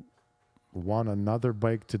you want another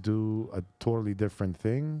bike to do a totally different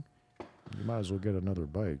thing, you might as well get another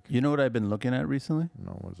bike. You know what I've been looking at recently?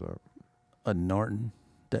 No, what's up? A Norton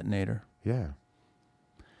detonator. Yeah.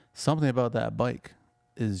 Something about that bike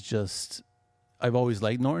is just... I've always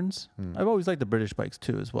liked Nortons. I've always liked the British bikes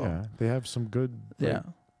too as well. Yeah, they have some good... Yeah.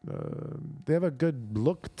 They have a good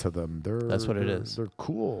look to them. That's what it is. They're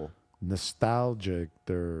cool, nostalgic.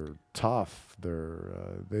 They're tough.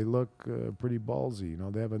 They look pretty ballsy.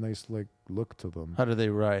 They have a nice look to them. How do they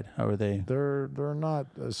ride? How are they? They're not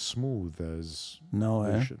as smooth as No.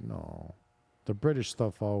 No, the British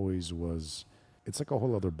stuff always was. It's like a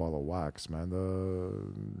whole other ball of wax, man.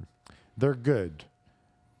 They're good,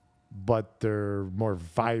 but they're more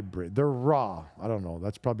vibrant. They're raw. I don't know.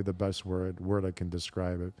 That's probably the best word I can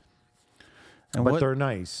describe it. But they're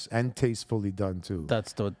nice and tastefully done too.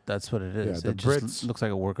 That's what it is. Yeah, it just looks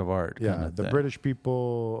like a work of art. Yeah, the British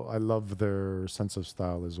people, I love their sense of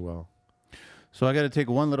style as well. So I got to take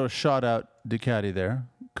one little shot out Ducati there,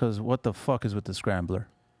 because what the fuck is with the Scrambler?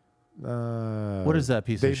 What is that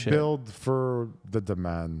piece of shit? They build for the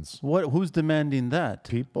demands. Who's demanding that?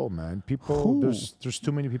 People, man. People. There's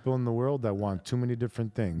too many people in the world that want too many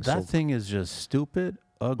different things. That thing is just stupid,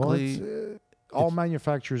 ugly. Well, all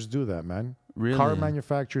manufacturers do that, man. Really? Car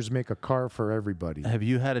manufacturers make a car for everybody. Have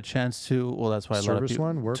you had a chance to? Well, that's why a lot of people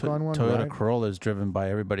work on one. Toyota right? Corolla is driven by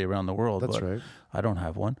everybody around the world. That's right. I don't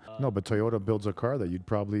have one. No, but Toyota builds a car that you'd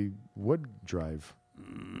probably would drive.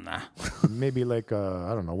 Nah. Maybe like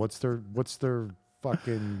I don't know. What's their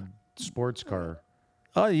fucking sports car?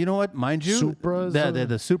 Oh, you know what? Mind you, Supra.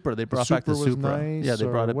 The Supra. They brought back the Supra. Nice, yeah, they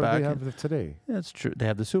brought it what back. What do they have today? Yeah, that's true. They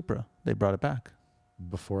have the Supra. They brought it back.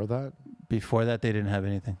 Before that, they didn't have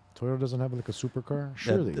anything. Toyota doesn't have like a supercar.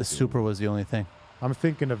 Surely the Supra was the only thing. I'm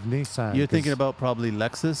thinking of Nissan. You're thinking about probably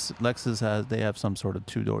Lexus. They have some sort of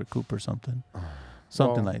 2-door coupe or something.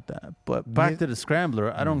 Something like that. But back to the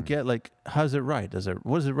Scrambler, I don't get how's it ride?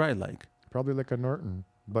 What does it ride like? Probably like a Norton,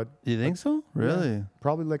 but you think so? Really? Yeah,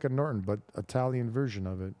 probably like a Norton, but Italian version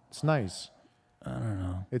of it. It's nice. I don't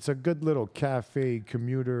know. It's a good little cafe,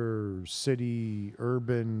 commuter, city,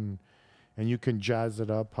 urban, and you can jazz it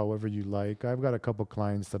up however you like. I've got a couple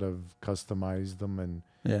clients that have customized them, and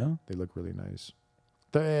they look really nice.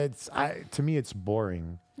 To me, it's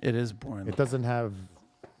boring. It is boring. It doesn't have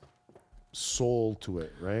soul to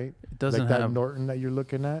it, right? It doesn't like have that Norton that you're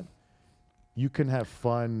looking at. You can have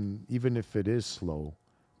fun even if it is slow,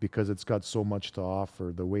 because it's got so much to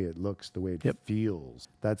offer. The way it looks, the way it feels.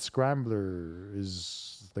 That Scrambler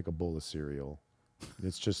is like a bowl of cereal.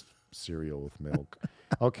 It's just cereal with milk.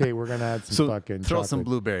 Okay, we're gonna add some fucking throw chocolate. some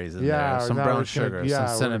blueberries in there, some brown sugar, some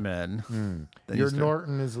cinnamon. Your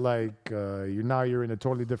Norton is like you're in a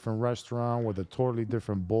totally different restaurant with a totally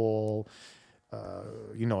different bowl.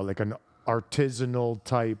 Like an artisanal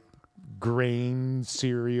type grain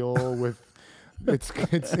cereal with it's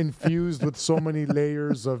infused with so many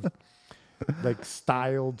layers of like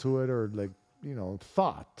style to it, or like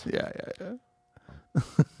thought. Yeah.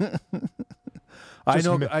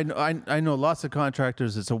 I know lots of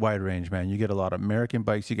contractors. It's a wide range, man. You get a lot of American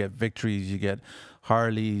bikes, you get Victories, you get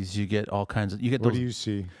Harleys, you get all kinds of. What do you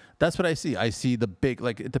see? That's what I see. I see the big,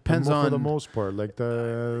 it depends on. For the most part, like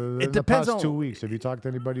the past 2 weeks, have you talked to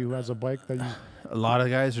anybody who has a bike that you? A lot of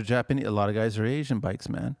guys are Japanese. A lot of guys are Asian bikes,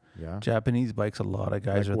 man. Yeah. Japanese bikes. A lot of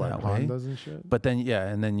guys are that way. Hondas and shit? But then,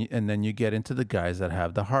 and then you get into the guys that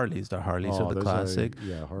have the Harleys. The Harleys are the classic.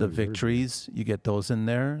 The Victories, you get those in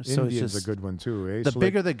there. So Indian's a good one too. Eh? The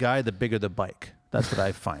bigger the guy, the bigger the bike. That's what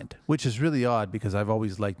I find, which is really odd because I've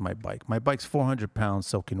always liked my bike. My bike's 400 pounds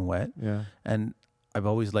soaking wet. Yeah. And I've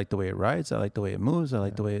always liked the way it rides. I like the way it moves. I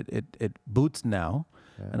like the way it boots now.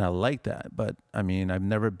 Yeah. And I like that. But, I mean, I've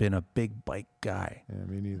never been a big bike guy. Yeah,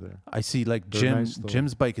 me neither. I see,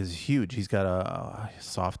 Jim's bike is huge. He's got a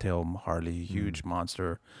Softail Harley, huge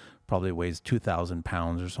monster. Probably weighs 2,000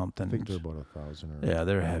 pounds or something. I think they're about 1,000. Yeah,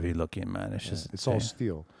 they're heavy looking, man. It's all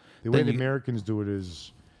steel. The way the Americans do it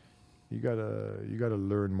is you gotta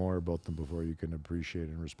learn more about them before you can appreciate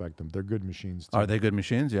and respect them. They're good machines too. Are they good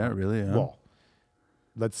machines? Yeah, really? Yeah. Well,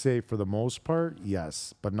 let's say for the most part,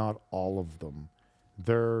 yes, but not all of them.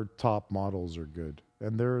 Their top models are good,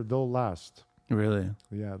 and they'll last. Really?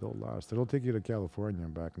 Yeah, they'll last. It'll take you to California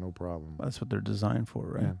and back, no problem. That's what they're designed for,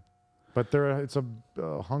 right? Yeah. But it's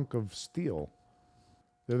a hunk of steel.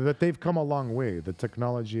 That they've come a long way. The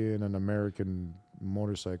technology in an American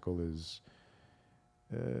motorcycle is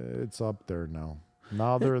it's up there now.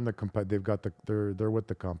 Now they're in the they've got they're with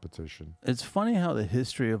the competition. It's funny how the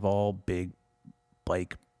history of all big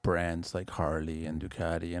bike brands like Harley and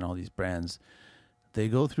Ducati and all these brands, they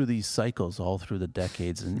go through these cycles all through the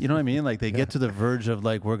decades, and you know what I mean? Like they get to the verge of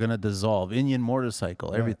like, we're gonna dissolve Indian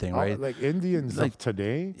motorcycle, everything, right? Like Indians like, of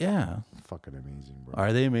today, fucking amazing, bro.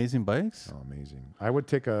 Are they amazing bikes? Oh, amazing! I would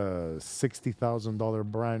take a $60,000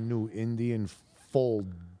 brand new Indian full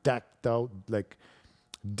decked out like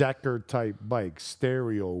Decker type bike,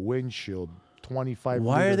 stereo, windshield, 25.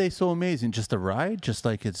 Why are they so amazing? Just a ride? Just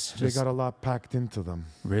like it's just... They got a lot packed into them.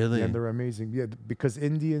 Really? And they're amazing. Yeah, because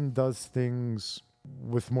Indian does things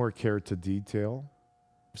with more care to detail.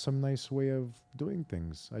 Some nice way of doing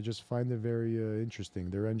things. I just find it very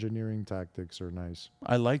interesting. Their engineering tactics are nice.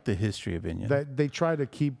 I like the history of Indian. They try to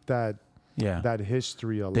keep that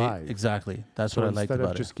history alive. Exactly. That's what I like about it.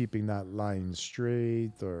 Instead of just keeping that line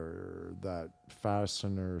straight or that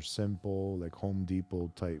fastener simple, like Home Depot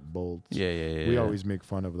type bolts. We always make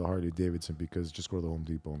fun of the Harley Davidson because just go to the Home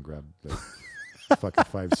Depot and grab like fucking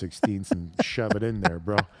 5/16 and shove it in there,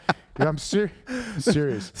 bro. Yeah, I'm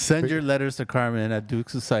serious. Send your letters to Carmine at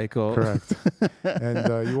Dukes of Cycle. Correct.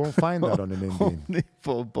 And you won't find that on an Indian. Home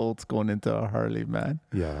Depot bolts going into a Harley, man.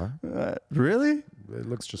 Yeah. Really? It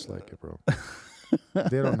looks just like it, bro.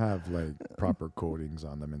 They don't have like proper coatings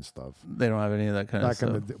on them and stuff. They don't have any of that kind of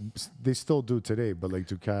stuff. They still do today, but like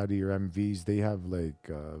Ducati or MVs, they have like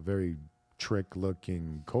very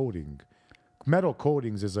trick-looking coating. Metal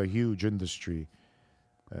coatings is a huge industry,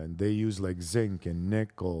 and they use like zinc and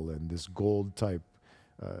nickel and this gold type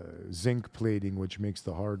zinc plating, which makes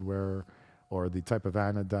the hardware or the type of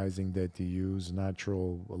anodizing that you use.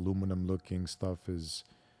 Natural aluminum-looking stuff is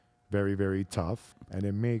very, very tough, and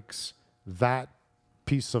it makes that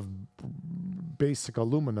piece of basic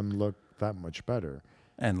aluminum look that much better.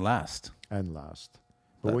 And last.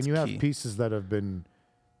 But when you have pieces that have been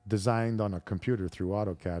designed on a computer through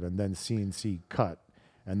AutoCAD and then CNC cut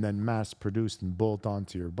and then mass produced and bolt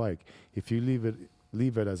onto your bike, if you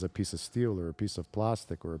leave it as a piece of steel or a piece of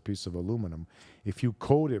plastic or a piece of aluminum, if you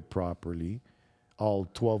coat it properly, all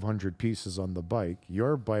 1,200 pieces on the bike,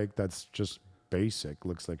 your bike that's just basic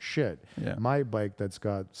looks like shit. Yeah. My bike that's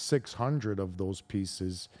got 600 of those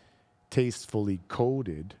pieces tastefully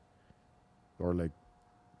coated or like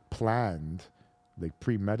planned, like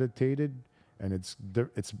premeditated, and it's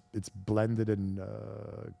blended and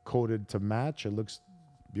coated to match. It looks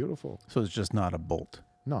beautiful. So it's just not a bolt.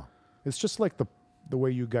 No, it's just like the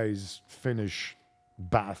way you guys finish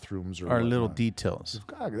bathrooms or little details.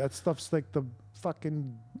 God, that stuff's like the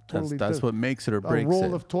fucking totally. That's what makes it or breaks it. A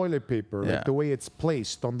roll of toilet paper, like the way it's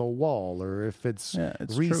placed on the wall, or if it's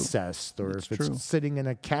recessed, or if it's sitting in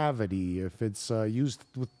a cavity, if it's used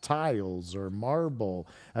with tiles or marble,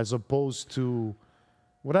 as opposed to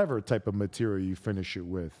whatever type of material you finish it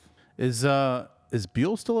with. Is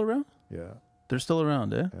Buell still around? Yeah. They're still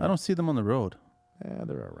around, eh? Yeah. I don't see them on the road. Yeah,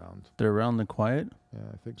 they're around. They're around and quiet? Yeah,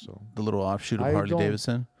 I think so. The little offshoot of Harley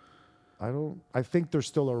Davidson? I think they're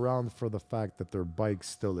still around for the fact that their bikes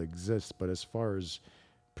still exist, but as far as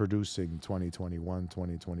producing 2021,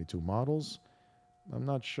 2022 models, I'm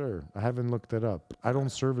not sure. I haven't looked it up. I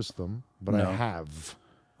don't service them, but I have.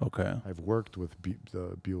 Okay. I've worked with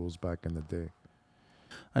the Buells back in the day.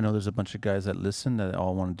 I know there's a bunch of guys that listen that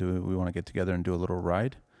all want to do. We want to get together and do a little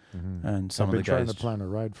ride. Mm-hmm. And some of the guys. I've been trying to plan a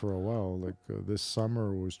ride for a while. Like this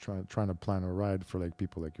summer, I was trying to plan a ride for like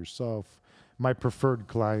people like yourself, my preferred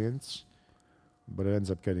clients. But it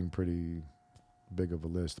ends up getting pretty big of a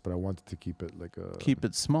list. But I wanted to keep it like a... Keep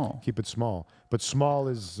it small. Keep it small. But small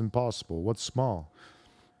is impossible. What's small?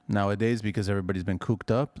 Nowadays, because everybody's been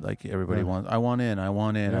cooked up, like everybody wants, I want in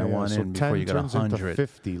so before you got 100. Into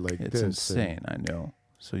 50 like it's this. Insane, I know.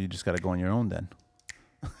 So you just got to go on your own then.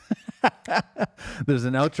 There's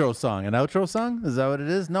an outro song. An outro song? Is that what it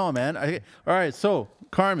is? No, man. All right, so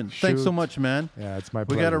Carmine, thanks so much, man. Yeah, it's my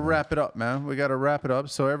pleasure. We got to wrap it up, man. We got to wrap it up.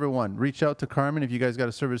 So everyone, reach out to Carmine if you guys got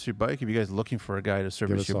to service your bike. If you guys are looking for a guy to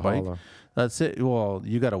service your bike, that's it. Well,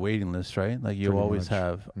 you got a waiting list, right? Like you Pretty always much.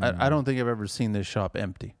 have. I don't think I've ever seen this shop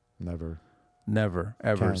empty. Never,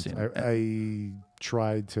 ever seen it. I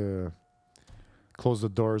tried to close the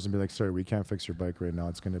doors and be like, sorry, we can't fix your bike right now.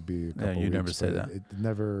 It's going to be a couple weeks. You never say that. You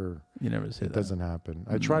never say that. It doesn't happen.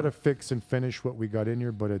 I try to fix and finish what we got in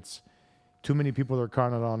here, but it's too many people are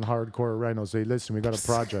counting on hardcore rhinos. Say, listen, we got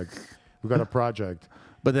a project.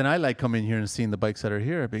 But then I like coming here and seeing the bikes that are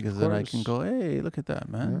here because then I can go, hey, look at that,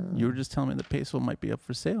 man. Yeah. You were just telling me the Peso might be up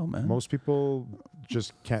for sale, man. Most people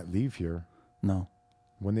just can't leave here. No.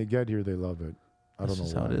 When they get here, they love it. I don't know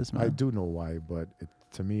why. How it is, man. I do know why, but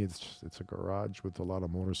to me, it's a garage with a lot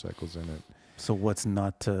of motorcycles in it. So what's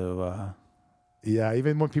not to? Yeah,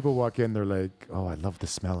 even when people walk in, they're like, "Oh, I love the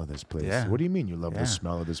smell of this place." Yeah. What do you mean you love the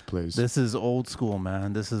smell of this place? This is old school,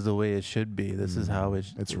 man. This is the way it should be. This is how it.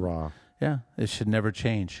 It's raw. Yeah, it should never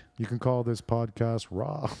change. You can call this podcast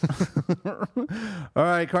raw. All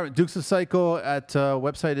right, Carmen. Dukes of Cycle at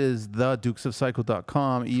website is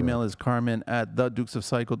thedukesofcycle.com. Email is Carmen at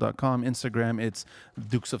thedukesofcycle.com. Instagram, it's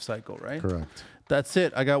Dukes of Cycle, right? Correct. That's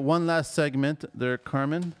it. I got one last segment there,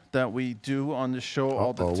 Carmen, that we do on the show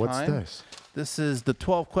all the time. What's this? This is the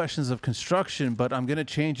 12 questions of construction, but I'm going to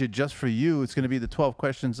change it just for you. It's going to be the 12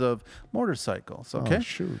 questions of motorcycles, okay? Oh,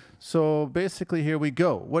 shoot. So basically, here we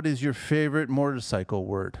go. What is your favorite motorcycle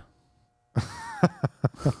word?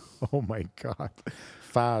 Oh, my God.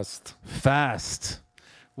 Fast. Fast.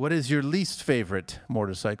 What is your least favorite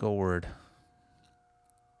motorcycle word?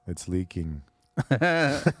 It's leaking.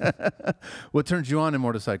 What turns you on in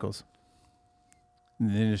motorcycles?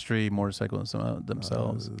 In the industry, motorcycles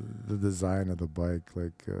themselves. The design of the bike,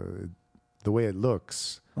 like the way it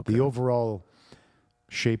looks, Okay. the overall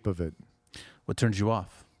shape of it. What turns you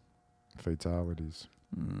off? Fatalities.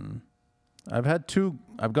 I've had two.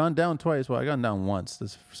 I've gone down twice. Well, I gone down once.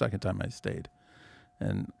 This is the second time I stayed.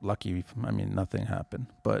 And lucky, I mean, nothing happened.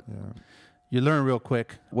 But you learn real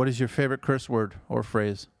quick. What is your favorite curse word or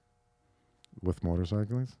phrase? With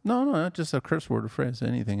motorcyclists? No, not just a curse word or phrase.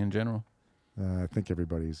 Anything in general. I think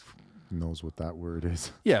everybody knows what that word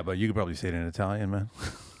is. Yeah, but you could probably say it in Italian, man.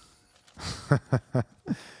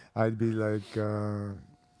 I'd be like,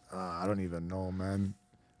 I don't even know, man.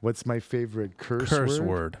 What's my favorite curse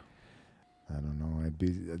word? I don't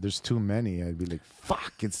know. There's too many. I'd be like,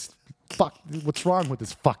 fuck, what's wrong with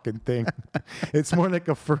this fucking thing? It's more like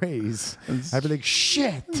a phrase. I'd be like,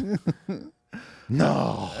 shit.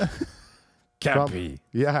 No. Can't be.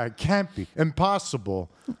 Yeah, it can't be. Impossible.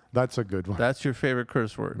 That's a good one. That's your favorite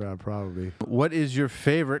curse word? Yeah, probably. What is your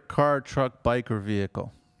favorite car, truck, bike, or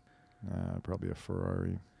vehicle? Probably a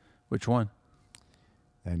Ferrari. Which one?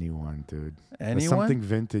 Anyone, dude. Anyone? Something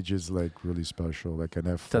vintage is like really special, like an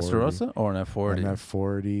F40. Testarossa or an F40? An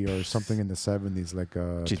F40 or something in the 70s, like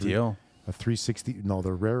a GTO. A 360. No,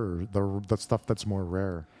 they're rarer. The stuff that's more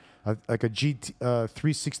rare. Like a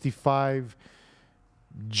 365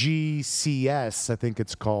 GCS, I think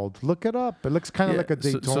it's called. Look it up. It looks kind of like a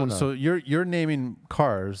Daytona. So you're naming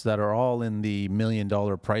cars that are all in the $1 million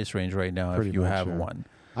price range right now. Pretty if you much, have yeah. one,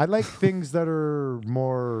 I like things that are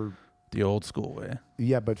more the old school way.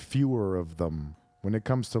 Yeah, but fewer of them. When it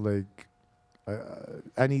comes to like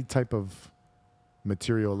any type of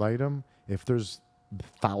material item, if there's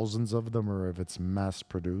thousands of them or if it's mass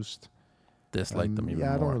produced, dislike them even more.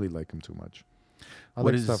 Yeah, I don't really like them too much. I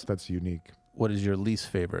What like is- stuff that's unique. What is your least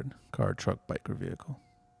favorite car, truck, bike, or vehicle?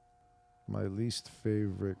 My least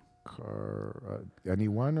favorite car,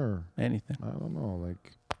 anyone or Anything. I don't know,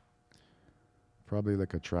 like probably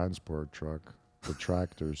like a transport truck. The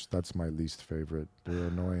tractors, that's my least favorite. They're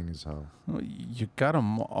annoying as hell. Well, you got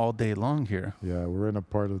them all day long here. Yeah, we're in a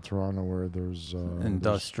part of Toronto where there's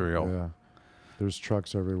Industrial. There's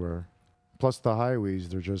trucks everywhere. Plus the highways,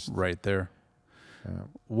 they're just Right there. yeah,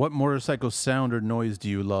 What motorcycle sound or noise do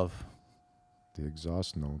you love? the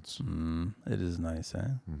exhaust notes. It is nice, eh?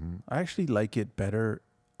 Mm-hmm. I actually like it better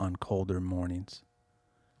on colder mornings.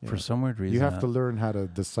 For Yeah. some weird reason. You have to learn how to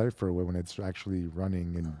decipher when it's actually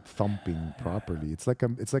running and thumping properly. It's like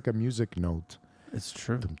a music note. It's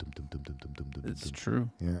true. Dum, dum, dum, dum, dum, dum, dum, dum, It's dum. true.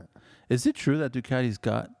 Yeah. Is it true that Ducati's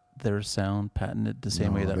got their sound patented the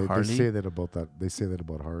same way that Harley? They say that about that. They say that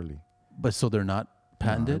about Harley. But so they're not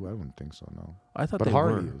patented? No, I wouldn't think so. No. I thought But they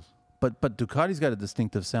Harley were. is. But Ducati's got a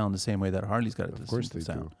distinctive sound the same way that Harley's got a Of course distinctive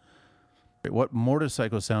they sound. do. What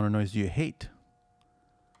motorcycle sound or noise do you hate?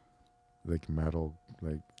 Like metal,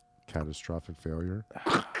 like catastrophic failure.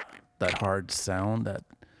 That hard sound. That.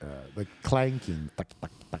 Like clanking.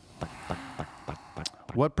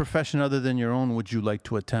 What profession other than your own would you like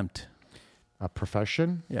to attempt? A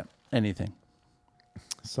profession? Yeah, anything.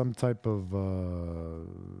 Some type of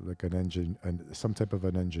like an engine, and some type of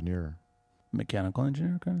an engineer. Mechanical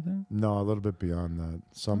engineer kind of thing? No, a little bit beyond that.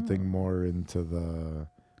 Something more into the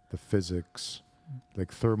physics,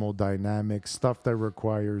 like thermodynamics, stuff that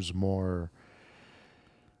requires more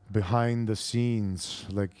behind the scenes,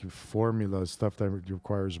 like formula stuff that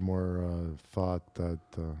requires more thought. That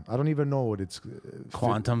I don't even know what it's.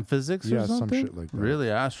 Quantum physics or Yeah, some something? shit like that.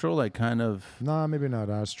 Really? Astro? Like kind of... Nah, maybe not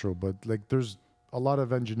astro, but like there's a lot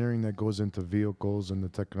of engineering that goes into vehicles and the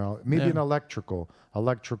technology. Maybe an electrical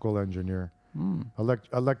engineer.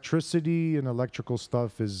 Electricity and electrical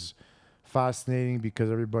stuff is fascinating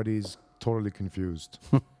because everybody's totally confused.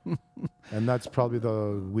 And that's probably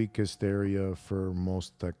the weakest area for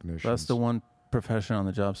most technicians. That's the one profession on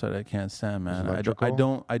the job site I can't stand, man. I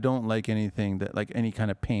don't like anything that, like, any kind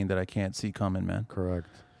of pain that I can't see coming, man. Correct.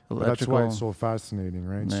 That's why it's so fascinating,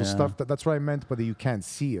 right? Yeah. So stuff that's what I meant, but you can't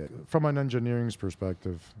see it. From an engineering's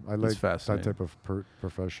perspective, I like that type of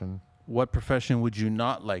profession. What profession would you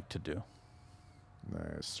not like to do?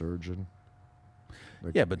 Surgeon.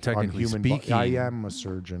 Like, yeah, but technically speaking, I am a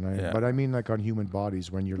surgeon. But I mean, like, on human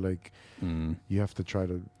bodies, when you're like, you have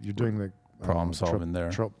to you're doing like problem solving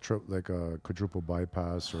there, like a quadruple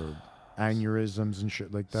bypass or aneurysms and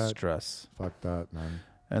shit like that. Stress. Fuck that, man.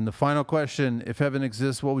 And the final question: if heaven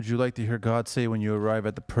exists, what would you like to hear God say when you arrive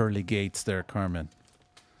at the pearly gates there, Carmine?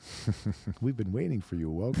 We've been waiting for you.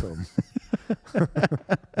 Welcome.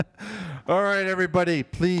 All right, everybody.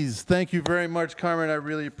 Please, thank you very much, Carmine. I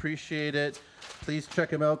really appreciate it. Please check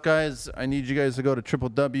him out, guys. I need you guys to go to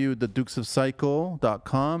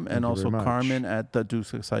www.thedukesofcycle.com and also Carmine at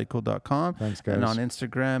thedukesofcycle.com. Thanks, guys. And on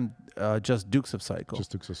Instagram, just Dukes of Cycle.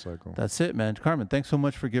 Just Dukes of Cycle. That's it, man. Carmine, thanks so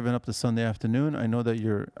much for giving up the Sunday afternoon. I know that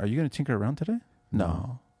are you going to tinker around today?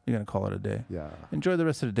 No. You're going to call it a day. Yeah. Enjoy the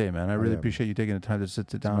rest of the day, man. I really appreciate you taking the time to sit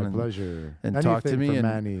down and pleasure. And talk to me.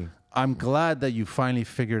 And I'm glad that you finally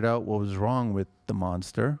figured out what was wrong with the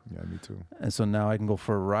monster. Yeah, me too. And so now I can go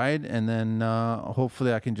for a ride, and then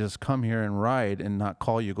hopefully I can just come here and ride and not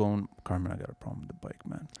call you going, Carmine, I got a problem with the bike,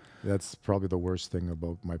 man. That's probably the worst thing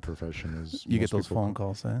about my profession is you get those phone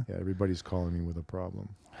calls, eh? Yeah, everybody's calling me with a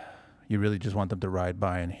problem. You really just want them to ride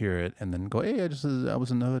by and hear it and then go, hey, I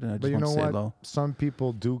was in the hood and I just want to say hello. Some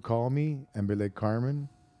people do call me and be like, Carmine,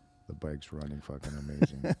 the bike's running fucking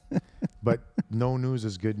amazing. But no news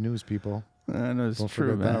is good news, people. I know, it's don't true,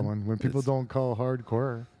 forget man. that one. When people don't call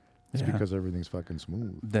hardcore, it's because everything's fucking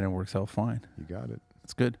smooth. Then it works out fine. You got it.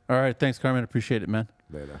 That's good. All right. Thanks, Carmine. Appreciate it, man.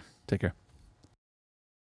 Later. Take care.